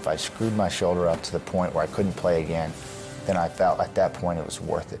enough. If I screwed my shoulder up to the point where I couldn't play again, then I felt at that point it was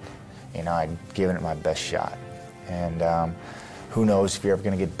worth it. You know, I'd given it my best shot. And who knows if you're ever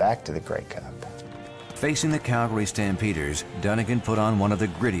going to get back to the Grey Cup. Facing the Calgary Stampeders, Dunnigan put on one of the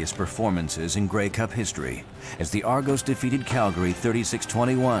grittiest performances in Grey Cup history as the Argos defeated Calgary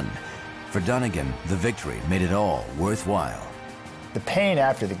 36-21. For Dunnigan, the victory made it all worthwhile. The pain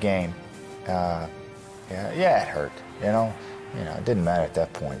after the game, yeah, it hurt. You know, it didn't matter at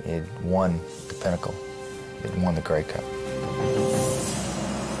that point. It won the pinnacle. It won the Grey Cup.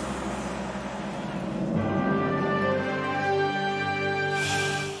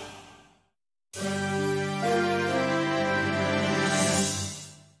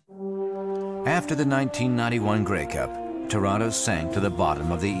 After the 1991 Grey Cup, Toronto sank to the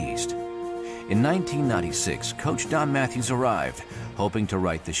bottom of the East. In 1996, Coach Don Matthews arrived, hoping to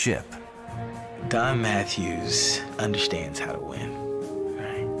right the ship. Don Matthews understands how to win,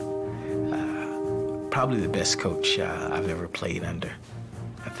 right? Probably the best coach I've ever played under.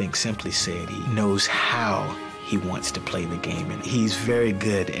 I think simply said, he knows how he wants to play the game, and he's very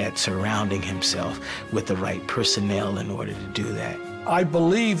good at surrounding himself with the right personnel in order to do that. I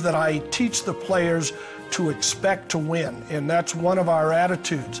believe that I teach the players to expect to win, and that's one of our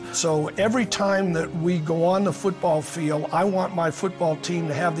attitudes. So every time that we go on the football field, I want my football team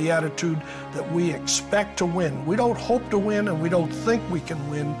to have the attitude that we expect to win. We don't hope to win and we don't think we can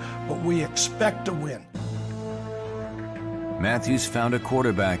win, but we expect to win. Matthews found a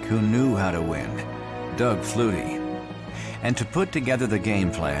quarterback who knew how to win, Doug Flutie. And to put together the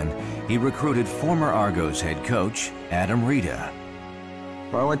game plan, he recruited former Argos head coach Adam Rita.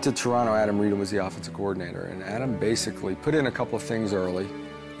 When I went to Toronto, Adam Rita was the offensive coordinator, and Adam basically put in a couple of things early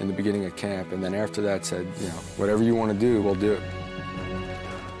in the beginning of camp, and then after that said, you know, whatever you want to do, we'll do it.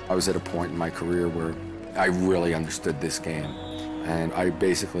 I was at a point in my career where I really understood this game, and I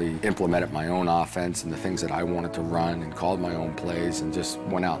basically implemented my own offense and the things that I wanted to run and called my own plays and just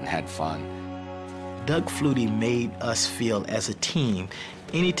went out and had fun. Doug Flutie made us feel as a team,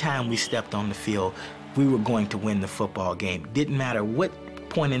 anytime we stepped on the field, we were going to win the football game. Didn't matter what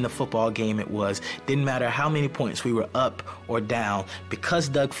point in the football game it was, didn't matter how many points we were up or down, because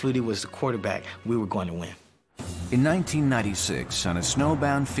Doug Flutie was the quarterback, we were going to win. In 1996, on a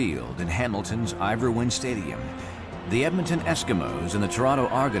snowbound field in Hamilton's Ivor-Wynne Stadium, the Edmonton Eskimos and the Toronto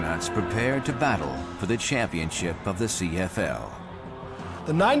Argonauts prepared to battle for the championship of the CFL.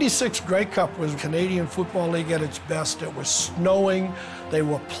 The 96 Grey Cup was Canadian Football League at its best. It was snowing. They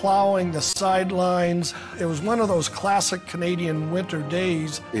were plowing the sidelines. It was one of those classic Canadian winter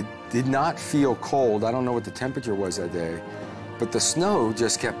days. It did not feel cold. I don't know what the temperature was that day, but the snow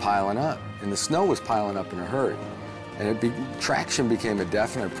just kept piling up, and the snow was piling up in a hurry, and traction became a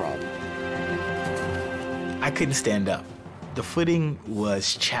definite problem. I couldn't stand up. The footing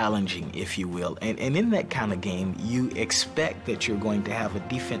was challenging, if you will, and in that kind of game, you expect that you're going to have a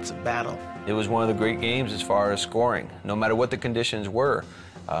defensive battle. It was one of the great games as far as scoring. No matter what the conditions were,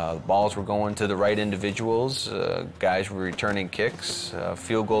 balls were going to the right individuals, guys were returning kicks,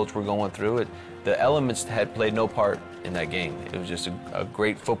 field goals were going through it. The elements had played no part in that game. It was just a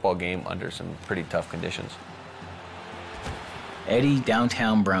great football game under some pretty tough conditions. Eddie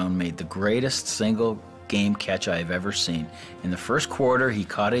Downtown Brown made the greatest single game catch I've ever seen. In the first quarter, he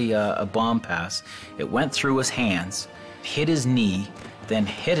caught a bomb pass. It went through his hands, hit his knee, then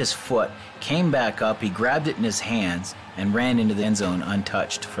hit his foot, came back up, he grabbed it in his hands, and ran into the end zone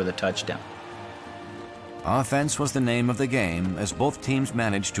untouched for the touchdown. Offense was the name of the game as both teams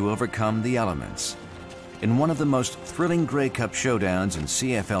managed to overcome the elements. In one of the most thrilling Grey Cup showdowns in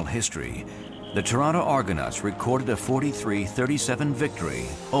CFL history, the Toronto Argonauts recorded a 43-37 victory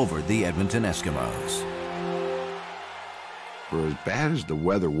over the Edmonton Eskimos. For as bad as the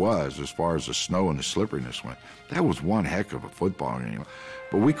weather was, as far as the snow and the slipperiness went, that was one heck of a football game.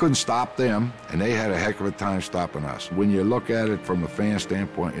 But we couldn't stop them, and they had a heck of a time stopping us. When you look at it from a fan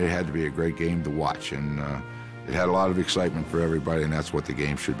standpoint, it had to be a great game to watch, and it had a lot of excitement for everybody, and that's what the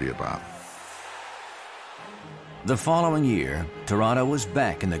game should be about. The following year, Toronto was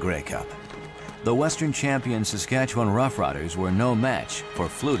back in the Grey Cup. The Western champion Saskatchewan Roughriders were no match for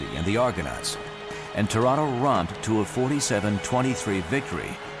Flutie and the Argonauts, and Toronto romped to a 47-23 victory,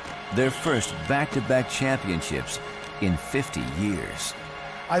 their first back-to-back championships in 50 years.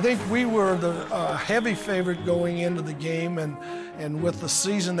 I think we were the heavy favorite going into the game, and with the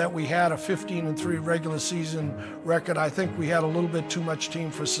season that we had, a 15-3 regular season record, I think we had a little bit too much team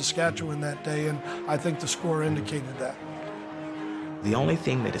for Saskatchewan that day, and I think the score indicated that. The only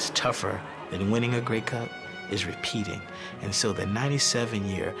thing that is tougher than winning a Grey Cup is repeating. And so the 97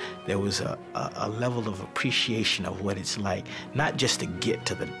 year, there was a level of appreciation of what it's like, not just to get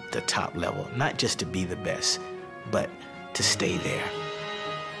to the top level, not just to be the best, but to stay there.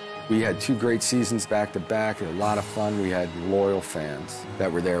 We had 2 great seasons back-to-back, a lot of fun. We had loyal fans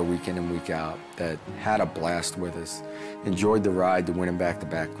that were there week in and week out that had a blast with us, enjoyed the ride to winning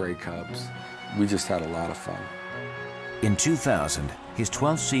back-to-back Grey Cups. We just had a lot of fun. In 2000, his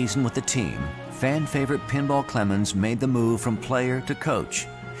 12th season with the team, fan favorite Pinball Clemens made the move from player to coach.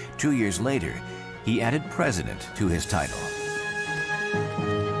 2 years later, he added president to his title.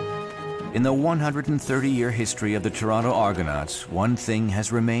 In the 130-year history of the Toronto Argonauts, one thing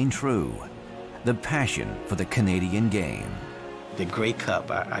has remained true: the passion for the Canadian game. The Grey Cup,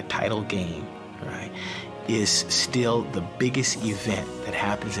 our title game, right, is still the biggest event that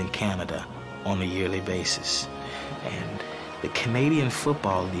happens in Canada on a yearly basis. And the Canadian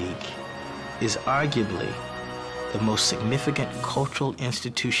Football League is arguably the most significant cultural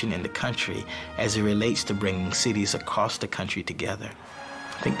institution in the country as it relates to bringing cities across the country together.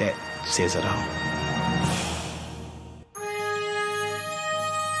 I think that says it all.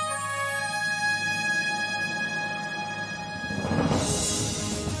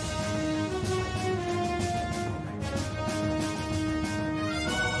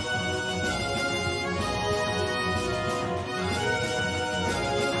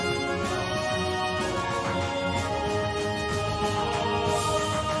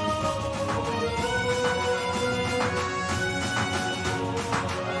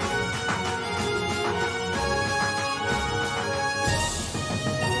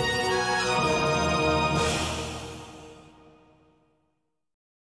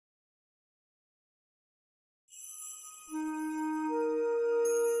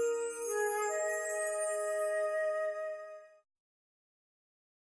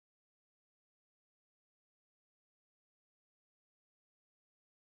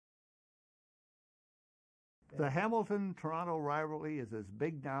 The Hamilton-Toronto rivalry is as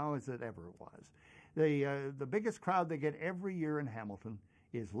big now as it ever was. The biggest crowd they get every year in Hamilton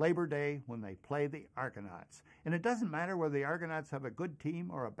is Labor Day when they play the Argonauts. And it doesn't matter whether the Argonauts have a good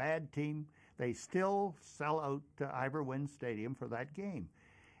team or a bad team, they still sell out Ivor Wynne Stadium for that game.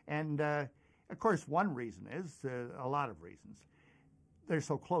 And of course, one reason is, a lot of reasons, they're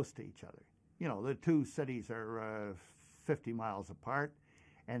so close to each other. You know, the two cities are 50 miles apart.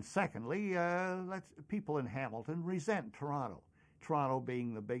 And secondly, people in Hamilton resent Toronto. Toronto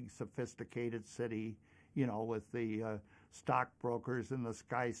being the big sophisticated city, you know, with the stockbrokers and the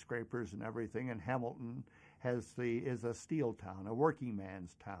skyscrapers and everything, and Hamilton is a steel town, a working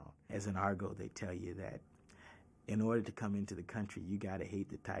man's town. As an Argo, they tell you that in order to come into the country, you got to hate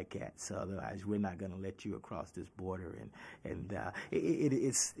the Ticats, so otherwise we're not going to let you across this border. And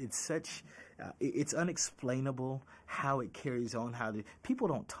it's unexplainable how it carries on. People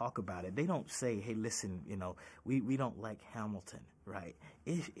don't talk about it. They don't say, "Hey, listen, you know, we don't like Hamilton," right?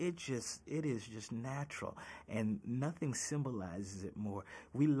 It is just natural, and nothing symbolizes it more.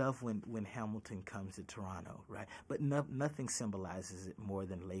 We love when Hamilton comes to Toronto, right? But nothing symbolizes it more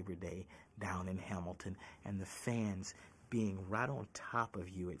than Labor Day down in Hamilton, and the fans being right on top of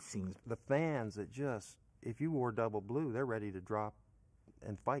you, it seems. The fans that if you wore double blue, they're ready to drop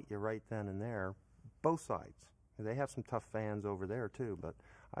and fight you right then and there, both sides. They have some tough fans over there too, but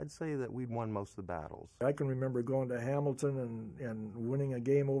I'd say that we'd won most of the battles. I can remember going to Hamilton and winning a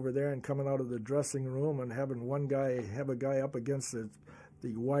game over there and coming out of the dressing room and having a guy up against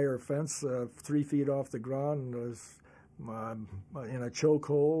the wire fence 3 feet off the ground in a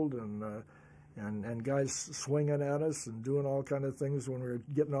chokehold, and guys swinging at us and doing all kind of things when we were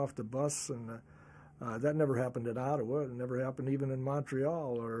getting off the bus. And that never happened in Ottawa. It never happened even in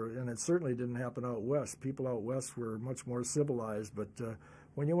Montreal, and it certainly didn't happen out west. People out west were much more civilized, but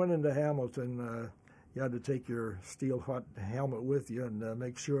when you went into Hamilton, you had to take your steel hot helmet with you and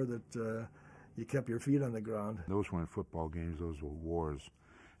make sure that you kept your feet on the ground. Those weren't football games, those were wars.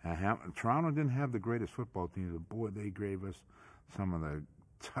 Toronto didn't have the greatest football team, but boy, they gave us some of the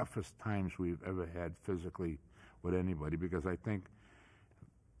toughest times we've ever had physically with anybody, because I think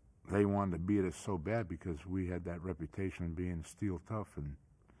they wanted to beat us so bad because we had that reputation of being steel tough, and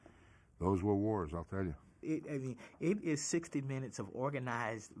those were wars, I'll tell you. It is 60 minutes of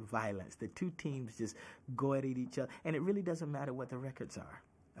organized violence. The two teams just go at each other, and it really doesn't matter what the records are.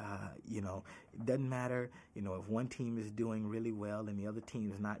 You know, it doesn't matter, you know, if one team is doing really well and the other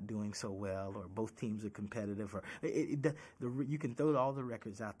team is not doing so well, or both teams are competitive, or you can throw all the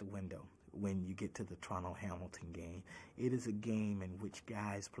records out the window when you get to the Toronto-Hamilton game. It is a game in which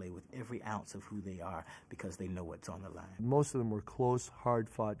guys play with every ounce of who they are because they know what's on the line. Most of them were close,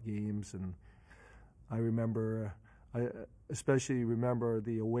 hard-fought games, and I remember, I especially remember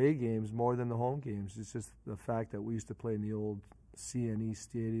the away games more than the home games. It's just the fact that we used to play in the old CNE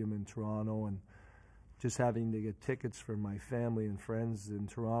Stadium in Toronto, and just having to get tickets for my family and friends in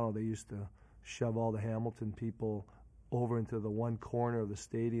Toronto. They used to shove all the Hamilton people over into the one corner of the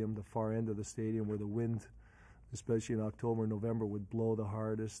stadium, the far end of the stadium, where the wind, especially in October and November, would blow the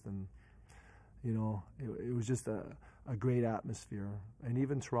hardest. And, you know, it was just a great atmosphere. And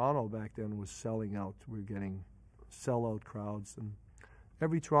even Toronto back then was selling out. We were getting sellout crowds. And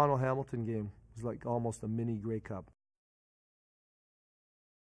every Toronto-Hamilton game was like almost a mini Grey Cup.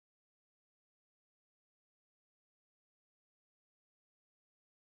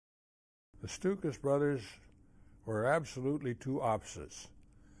 The Stukas brothers were absolutely two opposites,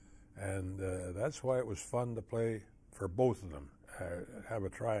 and that's why it was fun to play for both of them, have a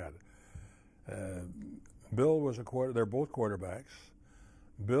triad. Bill was they're both quarterbacks.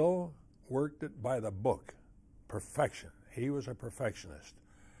 Bill worked it by the book, perfection. He was a perfectionist.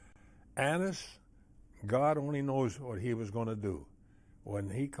 Annis, God only knows what he was going to do. When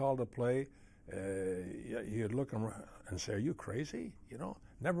he called a play, you'd look and say, "Are you crazy? You know,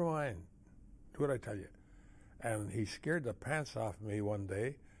 never mind. Do what I tell you." And he scared the pants off me one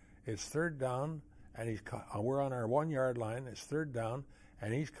day. It's third down, and we're on our 1 yard line. It's third down,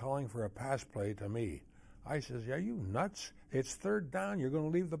 and he's calling for a pass play to me. I says, "Are you nuts? It's third down. You're going to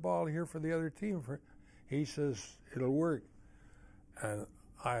leave the ball here for the other team." He says, "It'll work." And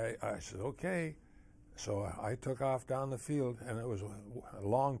I said, "Okay." So I took off down the field, and it was a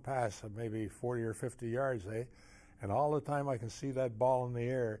long pass of maybe 40 or 50 yards, And all the time I can see that ball in the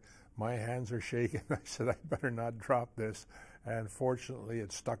air, my hands are shaking. I said, "I better not drop this." And fortunately,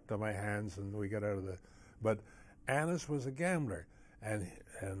 it stuck to my hands, and we got out of the. But Annis was a gambler, and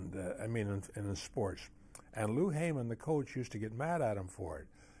I mean in sports. And Lou Heyman, the coach, used to get mad at him for it.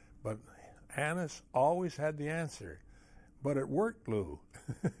 But Annis always had the answer. But it worked, Lou.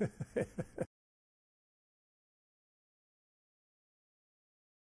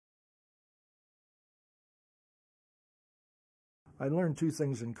 I learned two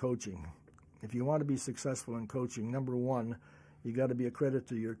things in coaching. If you want to be successful in coaching, number one, you got to be a credit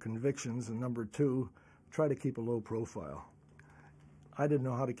to your convictions, and number two, try to keep a low profile. I didn't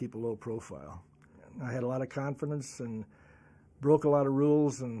know how to keep a low profile. I had a lot of confidence and broke a lot of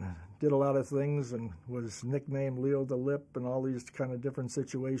rules and did a lot of things and was nicknamed Leo the Lip and all these kind of different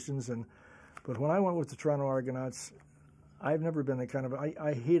situations. But when I went with the Toronto Argonauts, I've never been the kind of,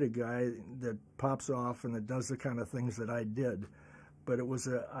 I hate a guy that pops off and that does the kind of things that I did. But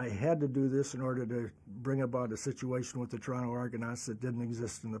I had to do this in order to bring about a situation with the Toronto Argonauts that didn't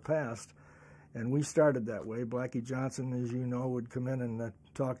exist in the past. And we started that way. Blackie Johnson, as you know, would come in and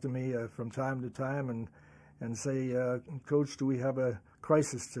talk to me from time to time and say, "Coach, do we have a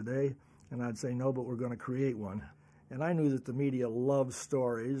crisis today?" And I'd say, "No, but we're going to create one." And I knew that the media loved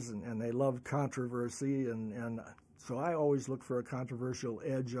stories and they loved controversy, and so I always looked for a controversial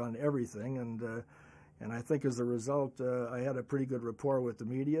edge on everything. And I think as a result, I had a pretty good rapport with the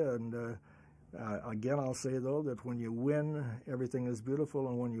media. And again, I'll say, though, that when you win, everything is beautiful.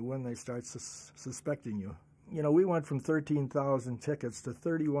 And when you win, they start suspecting you. You know, we went from 13,000 tickets to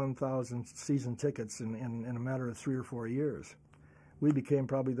 31,000 season tickets in a matter of 3 or 4 years. We became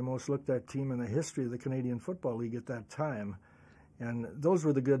probably the most looked at team in the history of the Canadian Football League at that time. And those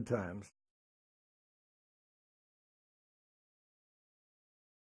were the good times.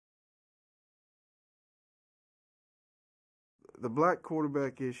 The black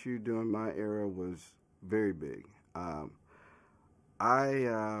quarterback issue during my era was very big. I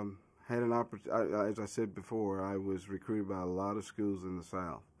had an opportunity, as I said before, I was recruited by a lot of schools in the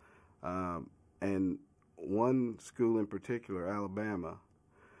South. And one school in particular, Alabama,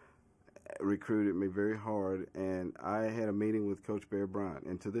 recruited me very hard, and I had a meeting with Coach Bear Bryant.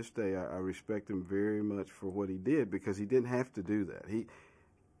 And to this day, I respect him very much for what he did, because he didn't have to do that.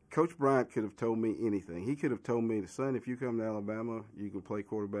 Coach Bryant could have told me anything. He could have told me, "Son, if you come to Alabama, you can play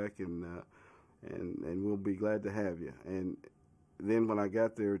quarterback, and we'll be glad to have you." And then when I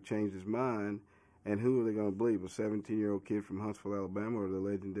got there, it changed his mind. And who are they going to believe, a 17-year-old kid from Huntsville, Alabama, or the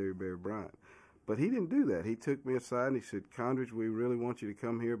legendary Bear Bryant? But he didn't do that. He took me aside and he said, "Condridge, we really want you to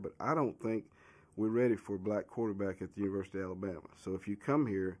come here, but I don't think we're ready for a black quarterback at the University of Alabama. So if you come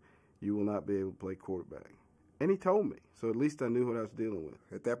here, you will not be able to play quarterback." And he told me, so at least I knew what I was dealing with.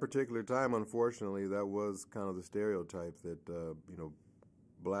 At that particular time, unfortunately, that was kind of the stereotype that,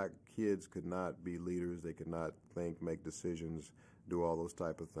 black kids could not be leaders. They could not think, make decisions, do all those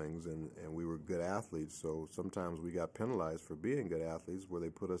type of things, and we were good athletes, so sometimes we got penalized for being good athletes where they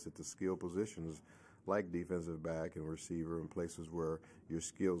put us at the skill positions like defensive back and receiver in places where your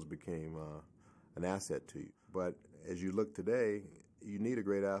skills became an asset to you. But as you look today, you need a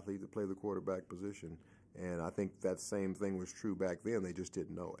great athlete to play the quarterback position, and I think that same thing was true back then. They just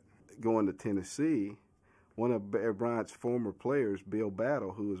didn't know it. Going to Tennessee, one of Bear Bryant's former players, Bill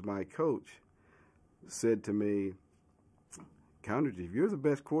Battle, who was my coach, said to me, "Condredge, if you're the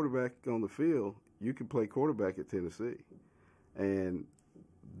best quarterback on the field, you can play quarterback at Tennessee." And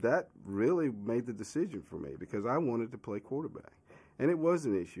that really made the decision for me because I wanted to play quarterback. And it was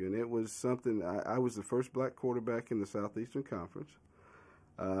an issue, and it was something. I was the first black quarterback in the Southeastern Conference.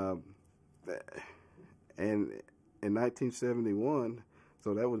 And in 1971,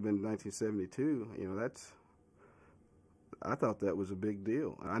 so that would have been 1972, I thought that was a big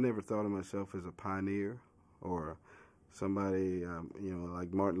deal. I never thought of myself as a pioneer or somebody,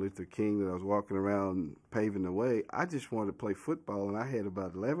 like Martin Luther King, that I was walking around paving the way. I just wanted to play football, and I had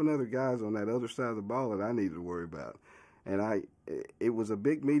about 11 other guys on that other side of the ball that I needed to worry about. And it was a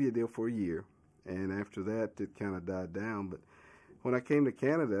big media deal for a year, and after that, it kind of died down. But when I came to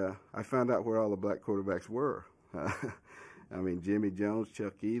Canada, I found out where all the black quarterbacks were. Jimmy Jones,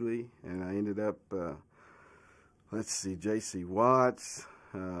 Chuck Ely, and I ended up, J.C. Watts.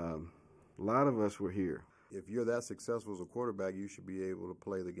 A lot of us were here. If you're that successful as a quarterback, you should be able to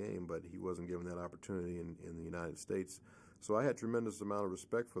play the game, but he wasn't given that opportunity in the United States. So I had tremendous amount of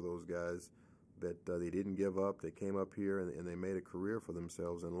respect for those guys that they didn't give up. They came up here and they made a career for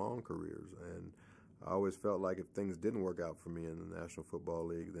themselves and long careers. And I always felt like if things didn't work out for me in the National Football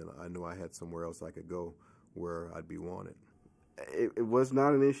League, then I knew I had somewhere else I could go where I'd be wanted. It was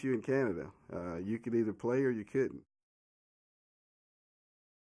not an issue in Canada. You could either play or you couldn't.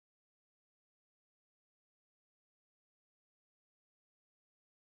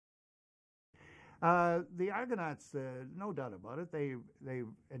 The Argonauts, no doubt about it, they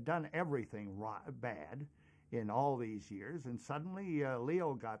had done everything bad in all these years, and suddenly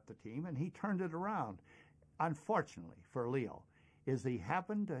Leo got the team, and he turned it around. Unfortunately for Leo, is he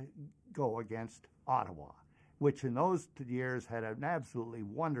happened to go against Ottawa, which in those years had an absolutely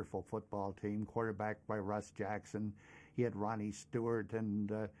wonderful football team, quarterbacked by Russ Jackson. He had Ronnie Stewart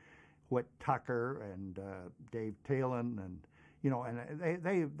and Whit Tucker and Dave Talon, and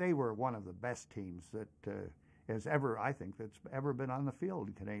they were one of the best teams that has ever, I think, that's ever been on the field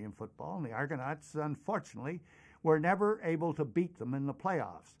in Canadian football. And the Argonauts, unfortunately, were never able to beat them in the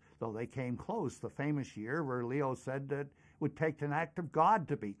playoffs, though they came close the famous year where Leo said that it would take an act of God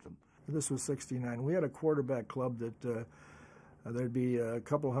to beat them. This was '69. We had a quarterback club that there'd be a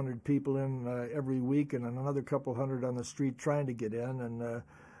couple hundred people in every week and another couple hundred on the street trying to get in. And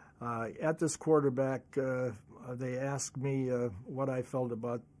at this quarterback, they asked me what I felt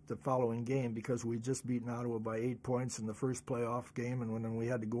about the following game because we'd just beaten Ottawa by 8 points in the first playoff game, and then we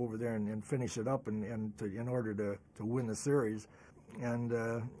had to go over there and finish it up in order to win the series. And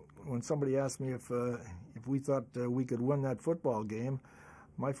when somebody asked me if we thought we could win that football game,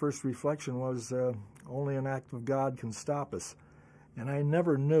 my first reflection was only an act of God can stop us. And I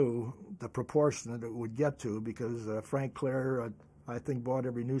never knew the proportion that it would get to because Frank Clare, I think, bought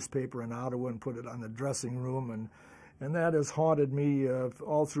every newspaper in Ottawa and put it on the dressing room, and that has haunted me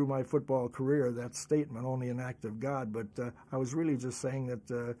all through my football career, that statement, only an act of God. But I was really just saying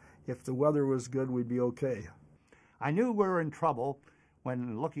that if the weather was good, we'd be okay. I knew we were in trouble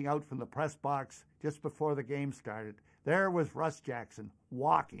when looking out from the press box just before the game started. There was Russ Jackson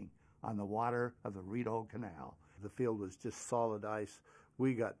walking on the water of the Rideau Canal. The field was just solid ice.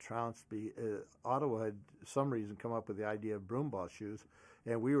 We got trounced. Ottawa had, for some reason, come up with the idea of broomball shoes,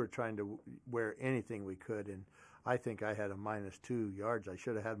 and we were trying to wear anything we could. And I think I had a -2 yards. I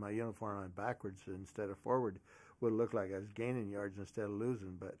should have had my uniform on backwards instead of forward. Would have looked like I was gaining yards instead of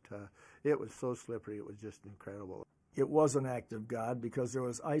losing. But it was so slippery. It was just incredible. It was an act of God because there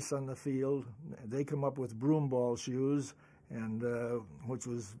was ice on the field. They come up with broomball shoes, and which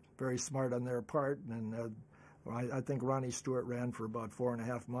was very smart on their part. And I think Ronnie Stewart ran for about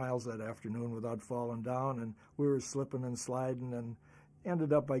 4.5 miles that afternoon without falling down, and we were slipping and sliding and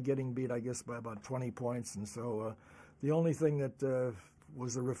ended up by getting beat, I guess, by about 20 points. And so the only thing that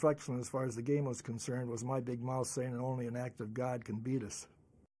was a reflection as far as the game was concerned was my big mouth saying only an act of God can beat us.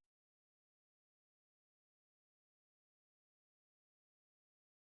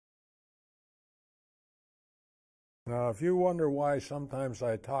 Now, if you wonder why sometimes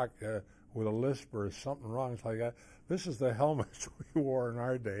I talk with a lisp or something wrong. It's like, this is the helmets we wore in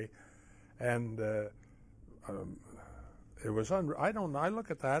our day. And it was, I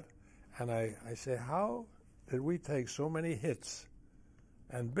look at that and I say, how did we take so many hits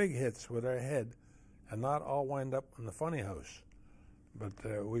and big hits with our head and not all wind up in the funny house? But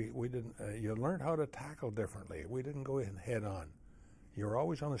we didn't, you learned how to tackle differently. We didn't go in head on. You were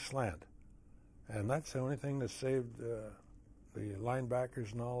always on a slant. And that's the only thing that saved the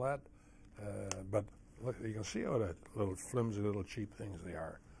linebackers and all that. But look, you can see how that little flimsy, little cheap things they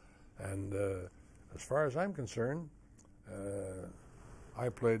are. And as far as I'm concerned, I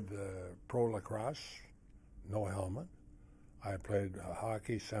played pro lacrosse, no helmet. I played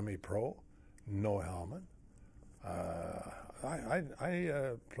hockey semi-pro, no helmet. I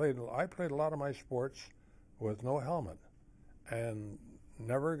played a lot of my sports with no helmet, and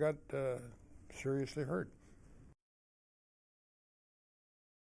never got seriously hurt.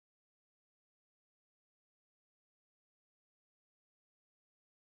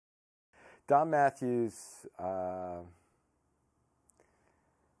 Don Matthews,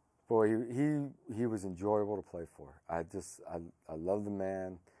 boy, he was enjoyable to play for. I love the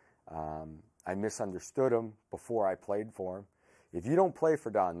man. I misunderstood him before I played for him. If you don't play for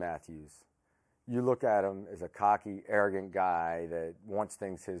Don Matthews, you look at him as a cocky, arrogant guy that wants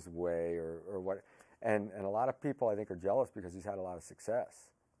things his way or what. And a lot of people, I think, are jealous because he's had a lot of success.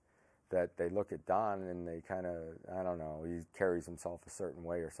 That they look at Don and they kind of, I don't know, he carries himself a certain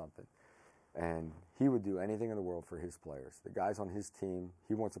way or something. And he would do anything in the world for his players. The guys on his team,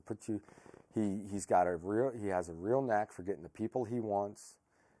 he wants to put you, he has a real knack for getting the people he wants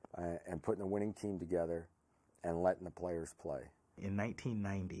and putting a winning team together and letting the players play. In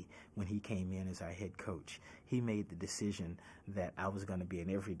 1990, when he came in as our head coach, he made the decision that I was going to be an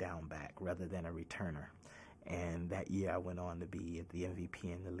every down back rather than a returner. And that year I went on to be the MVP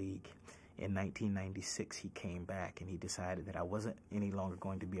in the league. In 1996, he came back and he decided that I wasn't any longer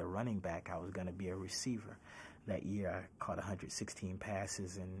going to be a running back, I was going to be a receiver. That year I caught 116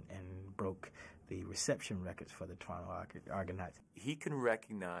 passes and broke the reception records for the Toronto Argonauts. He can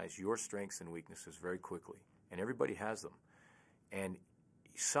recognize your strengths and weaknesses very quickly, and everybody has them. And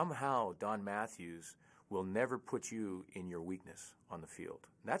somehow Don Matthews will never put you in your weakness on the field.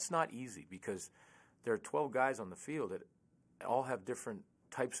 That's not easy because there are 12 guys on the field that all have different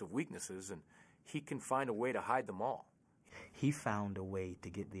types of weaknesses, and he can find a way to hide them all. He found a way to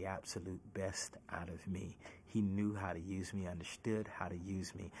get the absolute best out of me. He knew how to use me, understood how to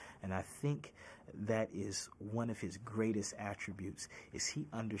use me, and I think that is one of his greatest attributes, is he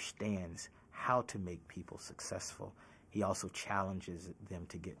understands how to make people successful. He also challenges them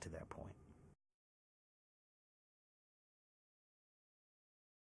to get to that point.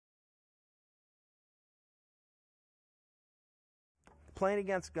 Playing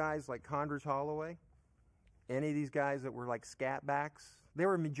against guys like Condors Holloway, any of these guys that were like scat backs, they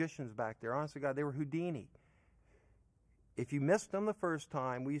were magicians back there. Honestly, God, they were Houdini. If you missed them the first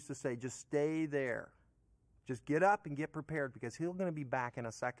time, we used to say, just stay there. Just get up and get prepared because he's going to be back in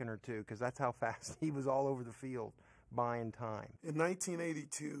a second or two because that's how fast he was all over the field buying time. In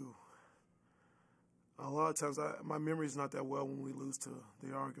 1982, a lot of times, my memory's not that well when we lose to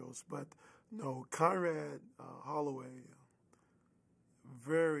the Argos, but no, Conrad Holloway,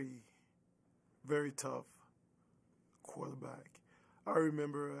 very, very tough quarterback. I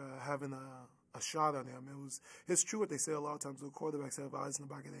remember having a shot on him. It's true what they say a lot of times. The quarterbacks have eyes in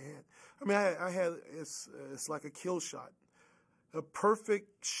the back of their head. I mean, I had it's like a kill shot, a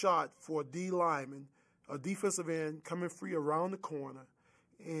perfect shot for a D lineman, a defensive end coming free around the corner,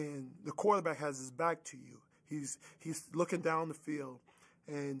 and the quarterback has his back to you. He's looking down the field,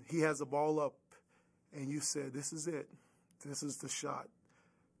 and he has the ball up, and you said, "This is it. This is the shot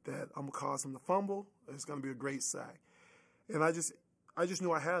that I'm gonna cause him to fumble. It's gonna be a great sack." And I just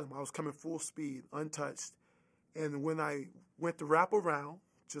knew I had him. I was coming full speed, untouched. And when I went to wrap around,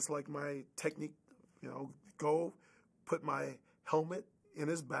 just like my technique, go put my helmet in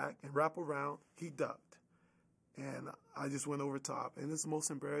his back and wrap around, he ducked. And I just went over top. And it's the most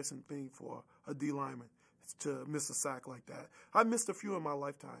embarrassing thing for a D lineman to miss a sack like that. I missed a few in my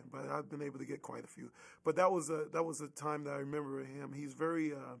lifetime, but I've been able to get quite a few. But that was a time that I remember him. He's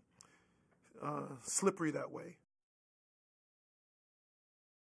very slippery that way.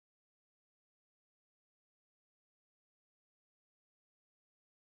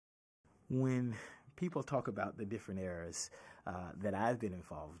 When people talk about the different eras that I've been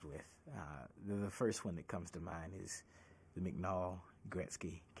involved with, the first one that comes to mind is the McNall,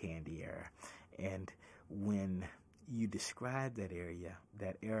 Gretzky, Candy era. And when you describe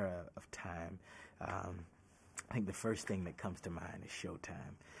that era of time, I think the first thing that comes to mind is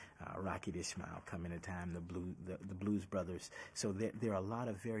Showtime. Rocky Ishmael coming to time, the Blues Brothers. So there are a lot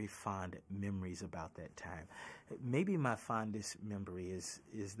of very fond memories about that time. Maybe my fondest memory is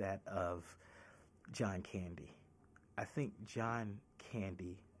that of John Candy. I think John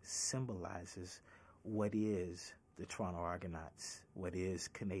Candy symbolizes what is the Toronto Argonauts, what is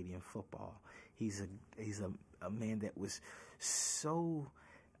Canadian football. He's a man that was so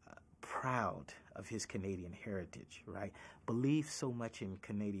proud of his Canadian heritage, right? Believed so much in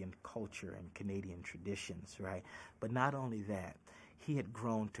Canadian culture and Canadian traditions, right? But not only that, he had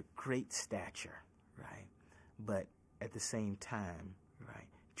grown to great stature, right? But at the same time, right,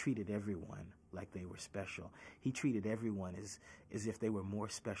 treated everyone like they were special. He treated everyone as if they were more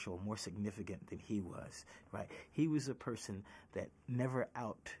special, more significant than he was, right? He was a person that never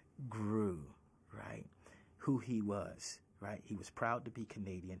outgrew, right, who he was, right? He was proud to be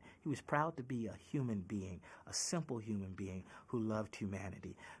Canadian. He was proud to be a human being, a simple human being who loved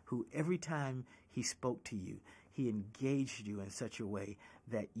humanity, who every time he spoke to you, he engaged you in such a way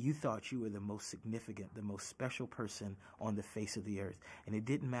that you thought you were the most significant, the most special person on the face of the earth. And it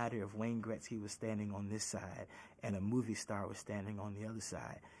didn't matter if Wayne Gretzky was standing on this side and a movie star was standing on the other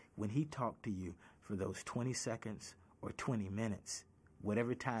side. When he talked to you for those 20 seconds or 20 minutes,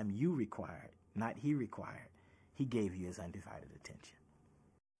 whatever time you required, not he required, he gave you his undivided attention.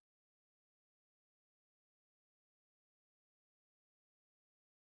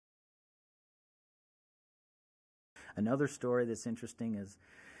 Another story that's interesting is,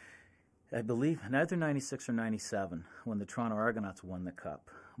 I believe, either 96 or 97, when the Toronto Argonauts won the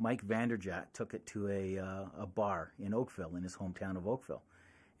Cup. Mike Vanderjagt took it to a bar in Oakville, in his hometown of Oakville.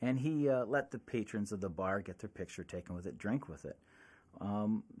 And he let the patrons of the bar get their picture taken with it, drink with it.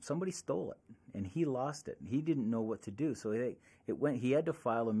 Somebody stole it, and he lost it. He didn't know what to do, so he had to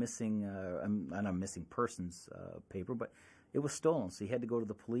file a missing, not a missing persons paper, but it was stolen. So he had to go to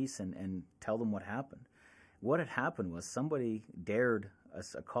the police and tell them what happened. What had happened was somebody dared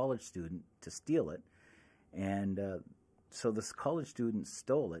a college student to steal it, and so this college student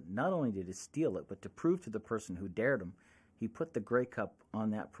stole it. Not only did he steal it, but to prove to the person who dared him, he put the Grey Cup on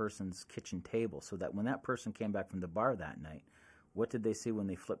that person's kitchen table, so that when that person came back from the bar that night, what did they see when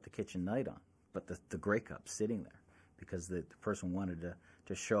they flipped the kitchen light on? But the Grey Cup sitting there, because the person wanted to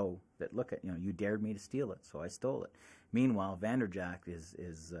show that, look, you dared me to steal it, so I stole it. Meanwhile, Vanderjagt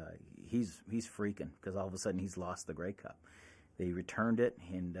he's freaking, because all of a sudden he's lost the Grey Cup. They returned it,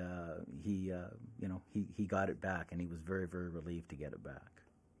 and he got it back, and he was very, very relieved to get it back.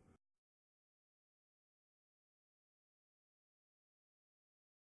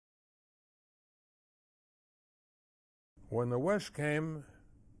 When the West came,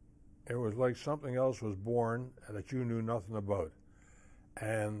 it was like something else was born that you knew nothing about.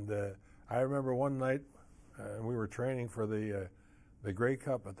 And I remember one night, we were training for the Grey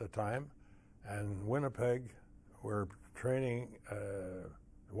Cup at the time, and Winnipeg, we're training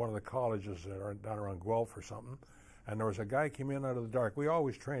one of the colleges down around Guelph or something, and there was a guy came in out of the dark. We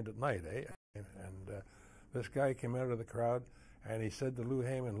always trained at night, eh? And this guy came out of the crowd, and he said to Lou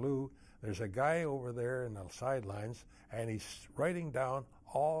Heyman, Lou, there's a guy over there in the sidelines, and he's writing down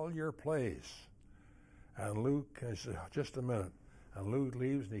all your plays. And Lou says, just a minute. And Lou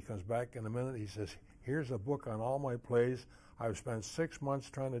leaves, and he comes back in a minute. He says, here's a book on all my plays. I've spent 6 months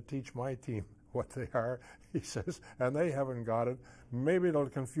trying to teach my team what they are, he says, and they haven't got it. Maybe it'll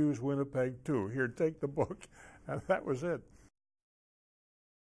confuse Winnipeg, too. Here, take the book. And that was it.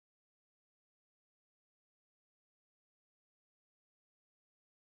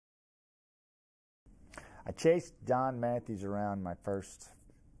 I chased Don Matthews around my first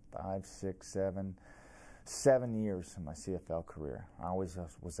 5, 6, 7 years of my CFL career. I always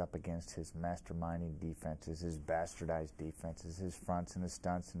was up against his masterminding defenses, his bastardized defenses, his fronts and his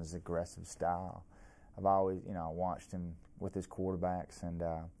stunts, and his aggressive style. I've always, watched him with his quarterbacks, and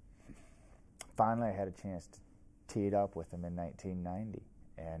finally I had a chance to tee it up with him in 1990.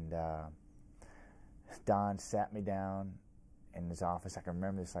 And Don sat me down in his office. I can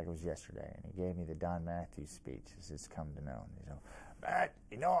remember this like it was yesterday, and he gave me the Don Matthews speech, as it's come to know. Matt,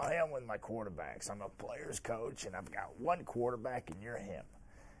 I am with my quarterbacks. I'm a player's coach, and I've got one quarterback, and you're him.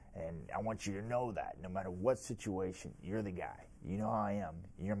 And I want you to know that no matter what situation, you're the guy. You know how I am.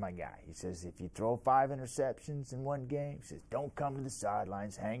 You're my guy. He says, if you throw 5 interceptions in one game, he says, don't come to the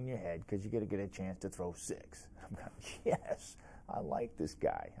sidelines, hang your head, because you're going to get a chance to throw 6. I'm going, yes, I like this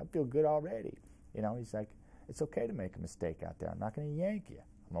guy. I feel good already. He's like, it's okay to make a mistake out there. I'm not going to yank you.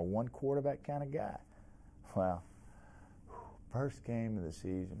 I'm a one quarterback kind of guy. Well, first game of the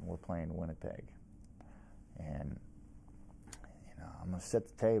season, we're playing Winnipeg. And, I'm going to set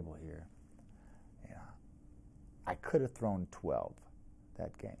the table here. I could have thrown 12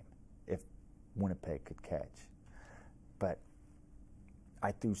 that game if Winnipeg could catch. But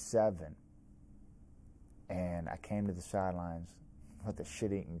I threw 7, and I came to the sidelines with a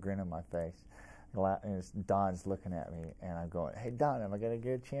shit-eating grin on my face. And Don's looking at me, and I'm going, "Hey, Don, am I going to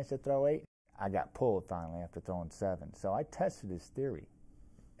get a chance to throw 8? I got pulled finally after throwing 7. So I tested his theory.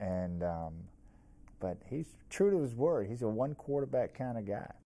 And but he's true to his word. He's a one-quarterback kind of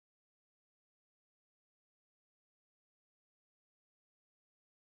guy.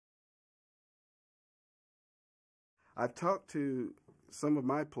 I've talked to some of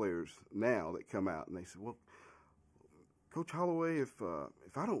my players now that come out, and they said, "Well, Coach Holloway, if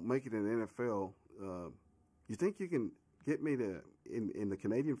I don't make it in the NFL, you think you can get me to in the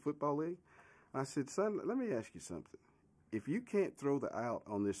Canadian Football League?" I said, "Son, let me ask you something. If you can't throw the out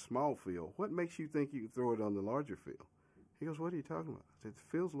on this small field, what makes you think you can throw it on the larger field?" He goes, "What are you talking about?" I said, "The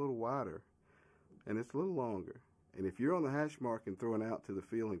field's a little wider, and it's a little longer. And if you're on the hash mark and throwing out to the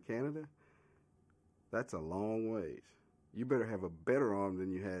field in Canada, that's a long ways. You better have a better arm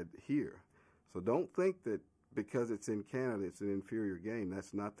than you had here. So don't think that because it's in Canada it's an inferior game.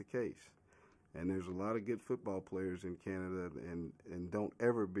 That's not the case. And there's a lot of good football players in Canada, and don't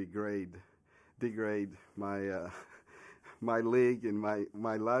ever degrade my my league and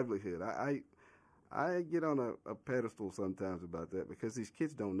my livelihood. I get on a pedestal sometimes about that because these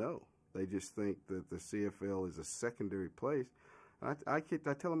kids don't know. They just think that the CFL is a secondary place. I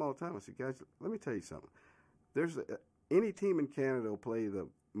tell them all the time, I say, "Guys, let me tell you something. There's any team in Canada will play the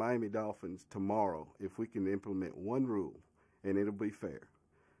Miami Dolphins tomorrow if we can implement one rule, and it'll be fair."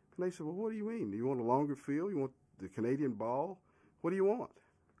 And they said, "Well, what do you mean? Do you want a longer field? You want the Canadian ball? What do you want?"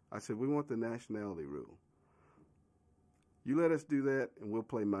 I said, "We want the nationality rule. You let us do that, and we'll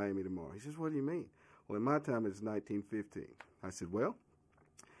play Miami tomorrow." He says, "What do you mean?" "Well, in my time, it's 1915. I said, "Well,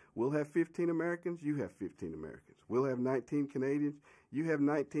 we'll have 15 Americans, you have 15 Americans. We'll have 19 Canadians, you have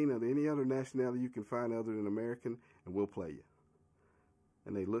 19 of any other nationality you can find other than American, and we'll play you."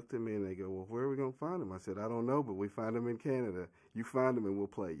 And they looked at me and they go, "Well, where are we going to find them?" I said, "I don't know, but we find them in Canada. You find them and we'll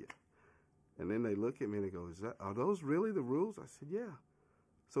play you." And then they look at me and they go, "Are those really the rules?" I said, "Yeah."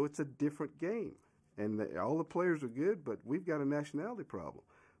 So it's a different game. And all the players are good, but we've got a nationality problem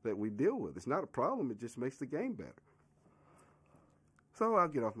that we deal with. It's not a problem, it just makes the game better. So I'll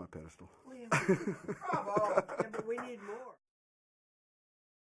get off my pedestal. Bravo! Yeah, but we need more.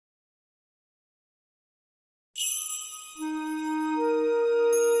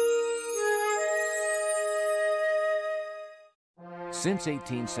 Since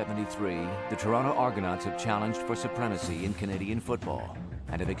 1873, the Toronto Argonauts have challenged for supremacy in Canadian football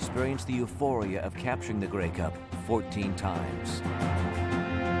and have experienced the euphoria of capturing the Grey Cup 14 times.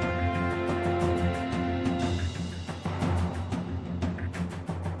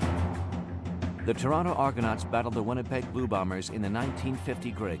 The Toronto Argonauts battled the Winnipeg Blue Bombers in the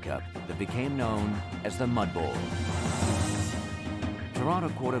 1950 Grey Cup that became known as the Mud Bowl. Toronto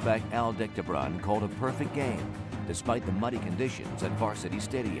quarterback Al Dictebrun called a perfect game despite the muddy conditions at Varsity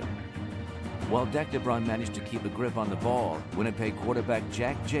Stadium. While Dictebrun managed to keep a grip on the ball, Winnipeg quarterback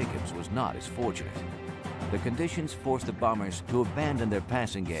Jack Jacobs was not as fortunate. The conditions forced the Bombers to abandon their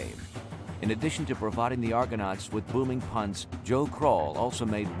passing game. In addition to providing the Argonauts with booming punts, Joe Kroll also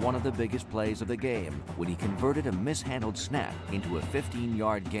made one of the biggest plays of the game when he converted a mishandled snap into a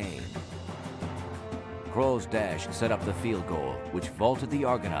 15-yard gain. Kroll's dash set up the field goal, which vaulted the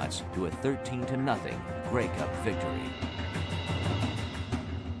Argonauts to a 13-0 Grey Cup victory.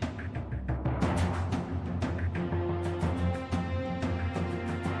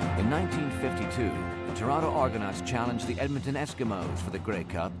 In 1952, the Toronto Argonauts challenged the Edmonton Eskimos for the Grey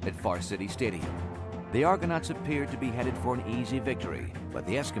Cup at Varsity Stadium. The Argonauts appeared to be headed for an easy victory, but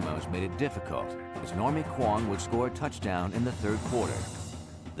the Eskimos made it difficult as Normie Kwong would score a touchdown in the third quarter.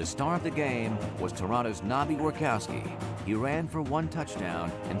 The star of the game was Toronto's Nobby Workowski. He ran for one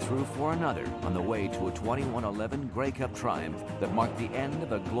touchdown and threw for another on the way to a 21-11 Grey Cup triumph that marked the end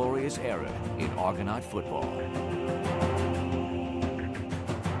of a glorious era in Argonaut football.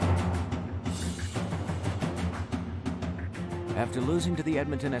 After losing to the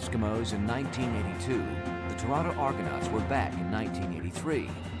Edmonton Eskimos in 1982, the Toronto Argonauts were back in 1983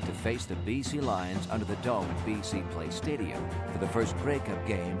 to face the BC Lions under the dome at BC Place Stadium for the first Grey Cup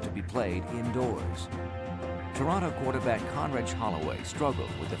game to be played indoors. Toronto quarterback Conrad Holloway struggled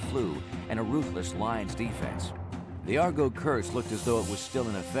with the flu and a ruthless Lions defense. The Argo curse looked as though it was still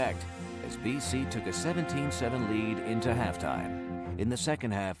in effect as BC took a 17-7 lead into halftime. In the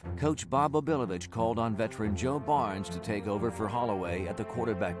second half, Coach Bob Obilovich called on veteran Joe Barnes to take over for Holloway at the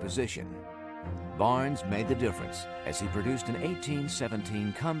quarterback position. Barnes made the difference as he produced an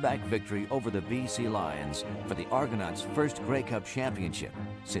 18-17 comeback victory over the BC Lions for the Argonauts' first Grey Cup championship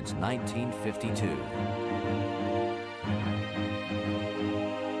since 1952.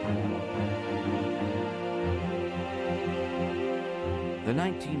 The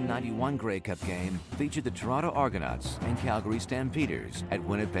 1991 Grey Cup game featured the Toronto Argonauts and Calgary Stampeders at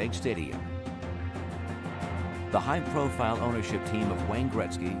Winnipeg Stadium. The high-profile ownership team of Wayne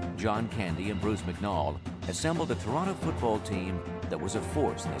Gretzky, John Candy, and Bruce McNall assembled a Toronto football team that was a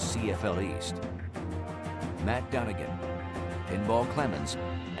force in the CFL East. Matt Dunnigan, Pinball Clemens,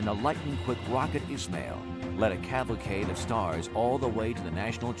 and the lightning-quick Rocket Ismail led a cavalcade of stars all the way to the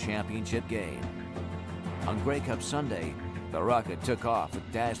national championship game. On Grey Cup Sunday, the Rocket took off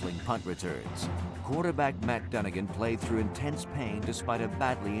with dazzling punt returns. Quarterback Matt Dunnigan played through intense pain despite a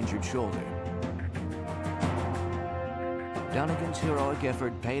badly injured shoulder. Dunnigan's heroic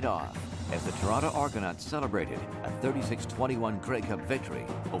effort paid off as the Toronto Argonauts celebrated a 36-21 Grey Cup victory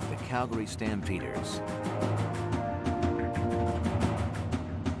over the Calgary Stampeders.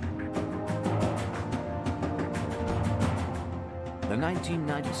 The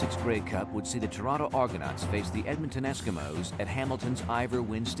 1996 Grey Cup would see the Toronto Argonauts face the Edmonton Eskimos at Hamilton's Ivor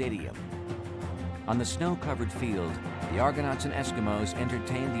Wynne Stadium. On the snow-covered field, the Argonauts and Eskimos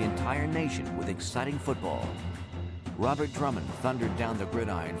entertained the entire nation with exciting football. Robert Drummond thundered down the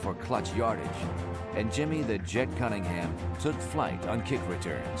gridiron for clutch yardage, and Jimmy the Jet Cunningham took flight on kick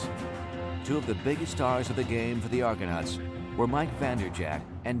returns. Two of the biggest stars of the game for the Argonauts were Mike Vanderjagt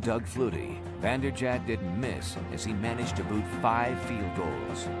and Doug Flutie. Vanderjagt didn't miss as he managed to boot 5 field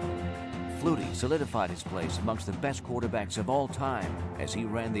goals. Flutie solidified his place amongst the best quarterbacks of all time as he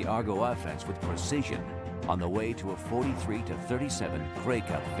ran the Argo offense with precision on the way to a 43-37 Grey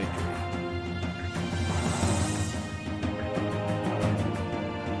Cup victory.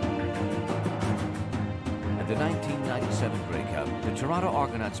 The 1997 Grey Cup, the Toronto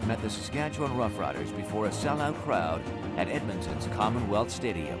Argonauts met the Saskatchewan Roughriders before a sellout crowd at Edmonton's Commonwealth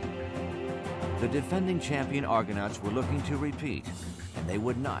Stadium. The defending champion Argonauts were looking to repeat, and they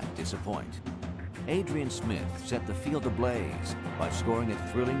would not disappoint. Adrian Smith set the field ablaze by scoring a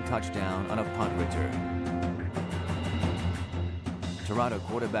thrilling touchdown on a punt return. Toronto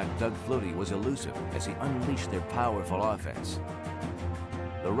quarterback Doug Flutie was elusive as he unleashed their powerful offense.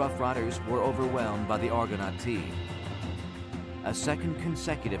 The Rough Riders were overwhelmed by the Argonaut team. A second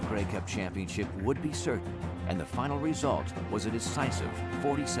consecutive Grey Cup championship would be certain, and the final result was a decisive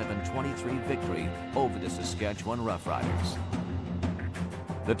 47-23 victory over the Saskatchewan Roughriders.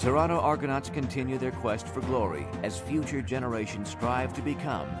 The Toronto Argonauts continue their quest for glory as future generations strive to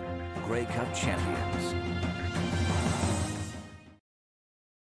become Grey Cup champions.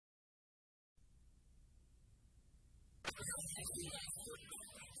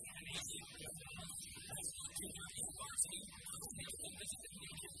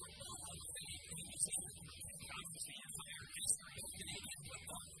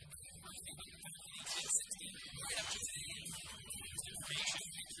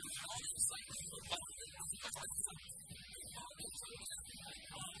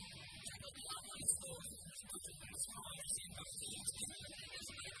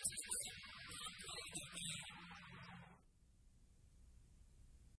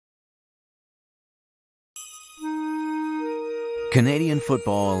 Canadian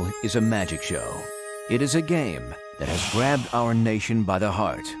football is a magic show. It is a game that has grabbed our nation by the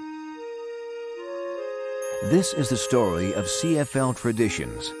heart. This is the story of CFL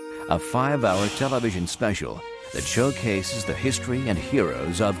Traditions, a 5-hour television special that showcases the history and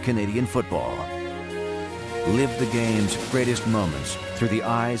heroes of Canadian football. Live the game's greatest moments through the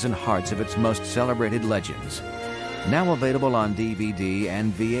eyes and hearts of its most celebrated legends. Now available on DVD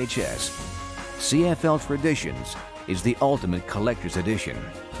and VHS, CFL Traditions is the ultimate collector's edition.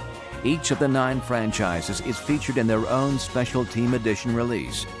 Each of the 9 franchises is featured in their own special team edition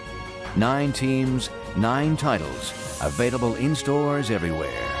release. 9 teams, 9 titles, available in stores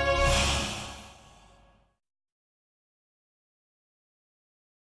everywhere.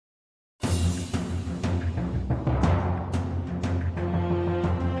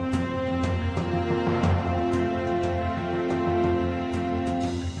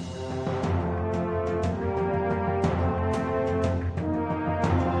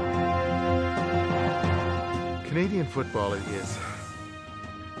 Canadian football is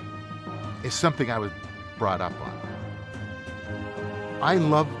something I was brought up on. I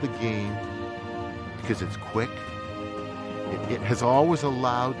love the game because it's quick. It has always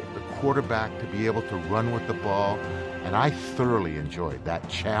allowed the quarterback to be able to run with the ball, and I thoroughly enjoyed that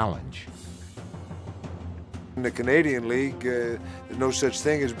challenge. In the Canadian League, there's no such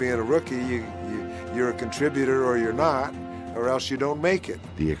thing as being a rookie. You're a contributor or you're not, or else you don't make it.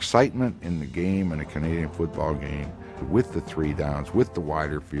 The excitement in the game, in a Canadian football game, with the 3 downs, with the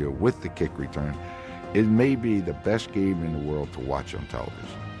wider field, with the kick return, it may be the best game in the world to watch on television.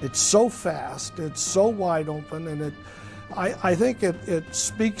 It's so fast, it's so wide open, and I think it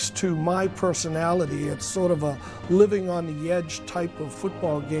speaks to my personality. It's sort of a living on the edge type of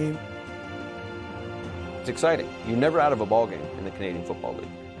football game. It's exciting. You're never out of a ball game in the Canadian Football League.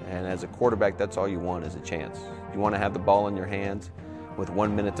 And as a quarterback, that's all you want is a chance. You want to have the ball in your hands with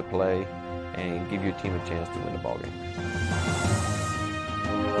 1 minute to play and give your team a chance to win the ball game.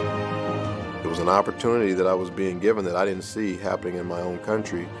 It was an opportunity that I was being given that I didn't see happening in my own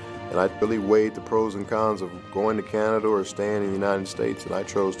country. And I really weighed the pros and cons of going to Canada or staying in the United States, and I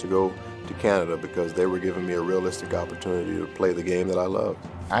chose to go to Canada because they were giving me a realistic opportunity to play the game that I loved.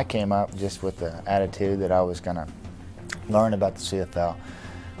 I came up just with the attitude that I was going to learn about the CFL,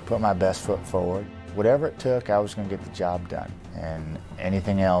 put my best foot forward. Whatever it took, I was going to get the job done, and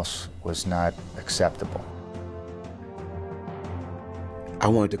anything else was not acceptable. I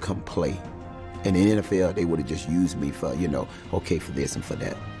wanted to come play. In the NFL, they would have just used me for, okay, for this and for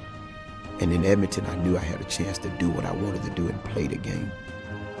that. And in Edmonton, I knew I had a chance to do what I wanted to do and play the game.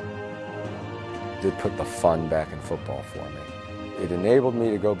 It put the fun back in football for me. It enabled me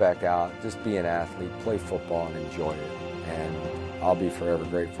to go back out, just be an athlete, play football, and enjoy it. And I'll be forever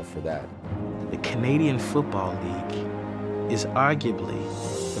grateful for that. The Canadian Football League is arguably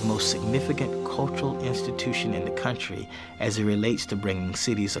the most significant cultural institution in the country as it relates to bringing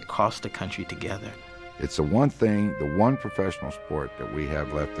cities across the country together. It's the one thing, the one professional sport that we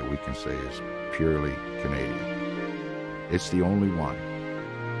have left that we can say is purely Canadian. It's the only one.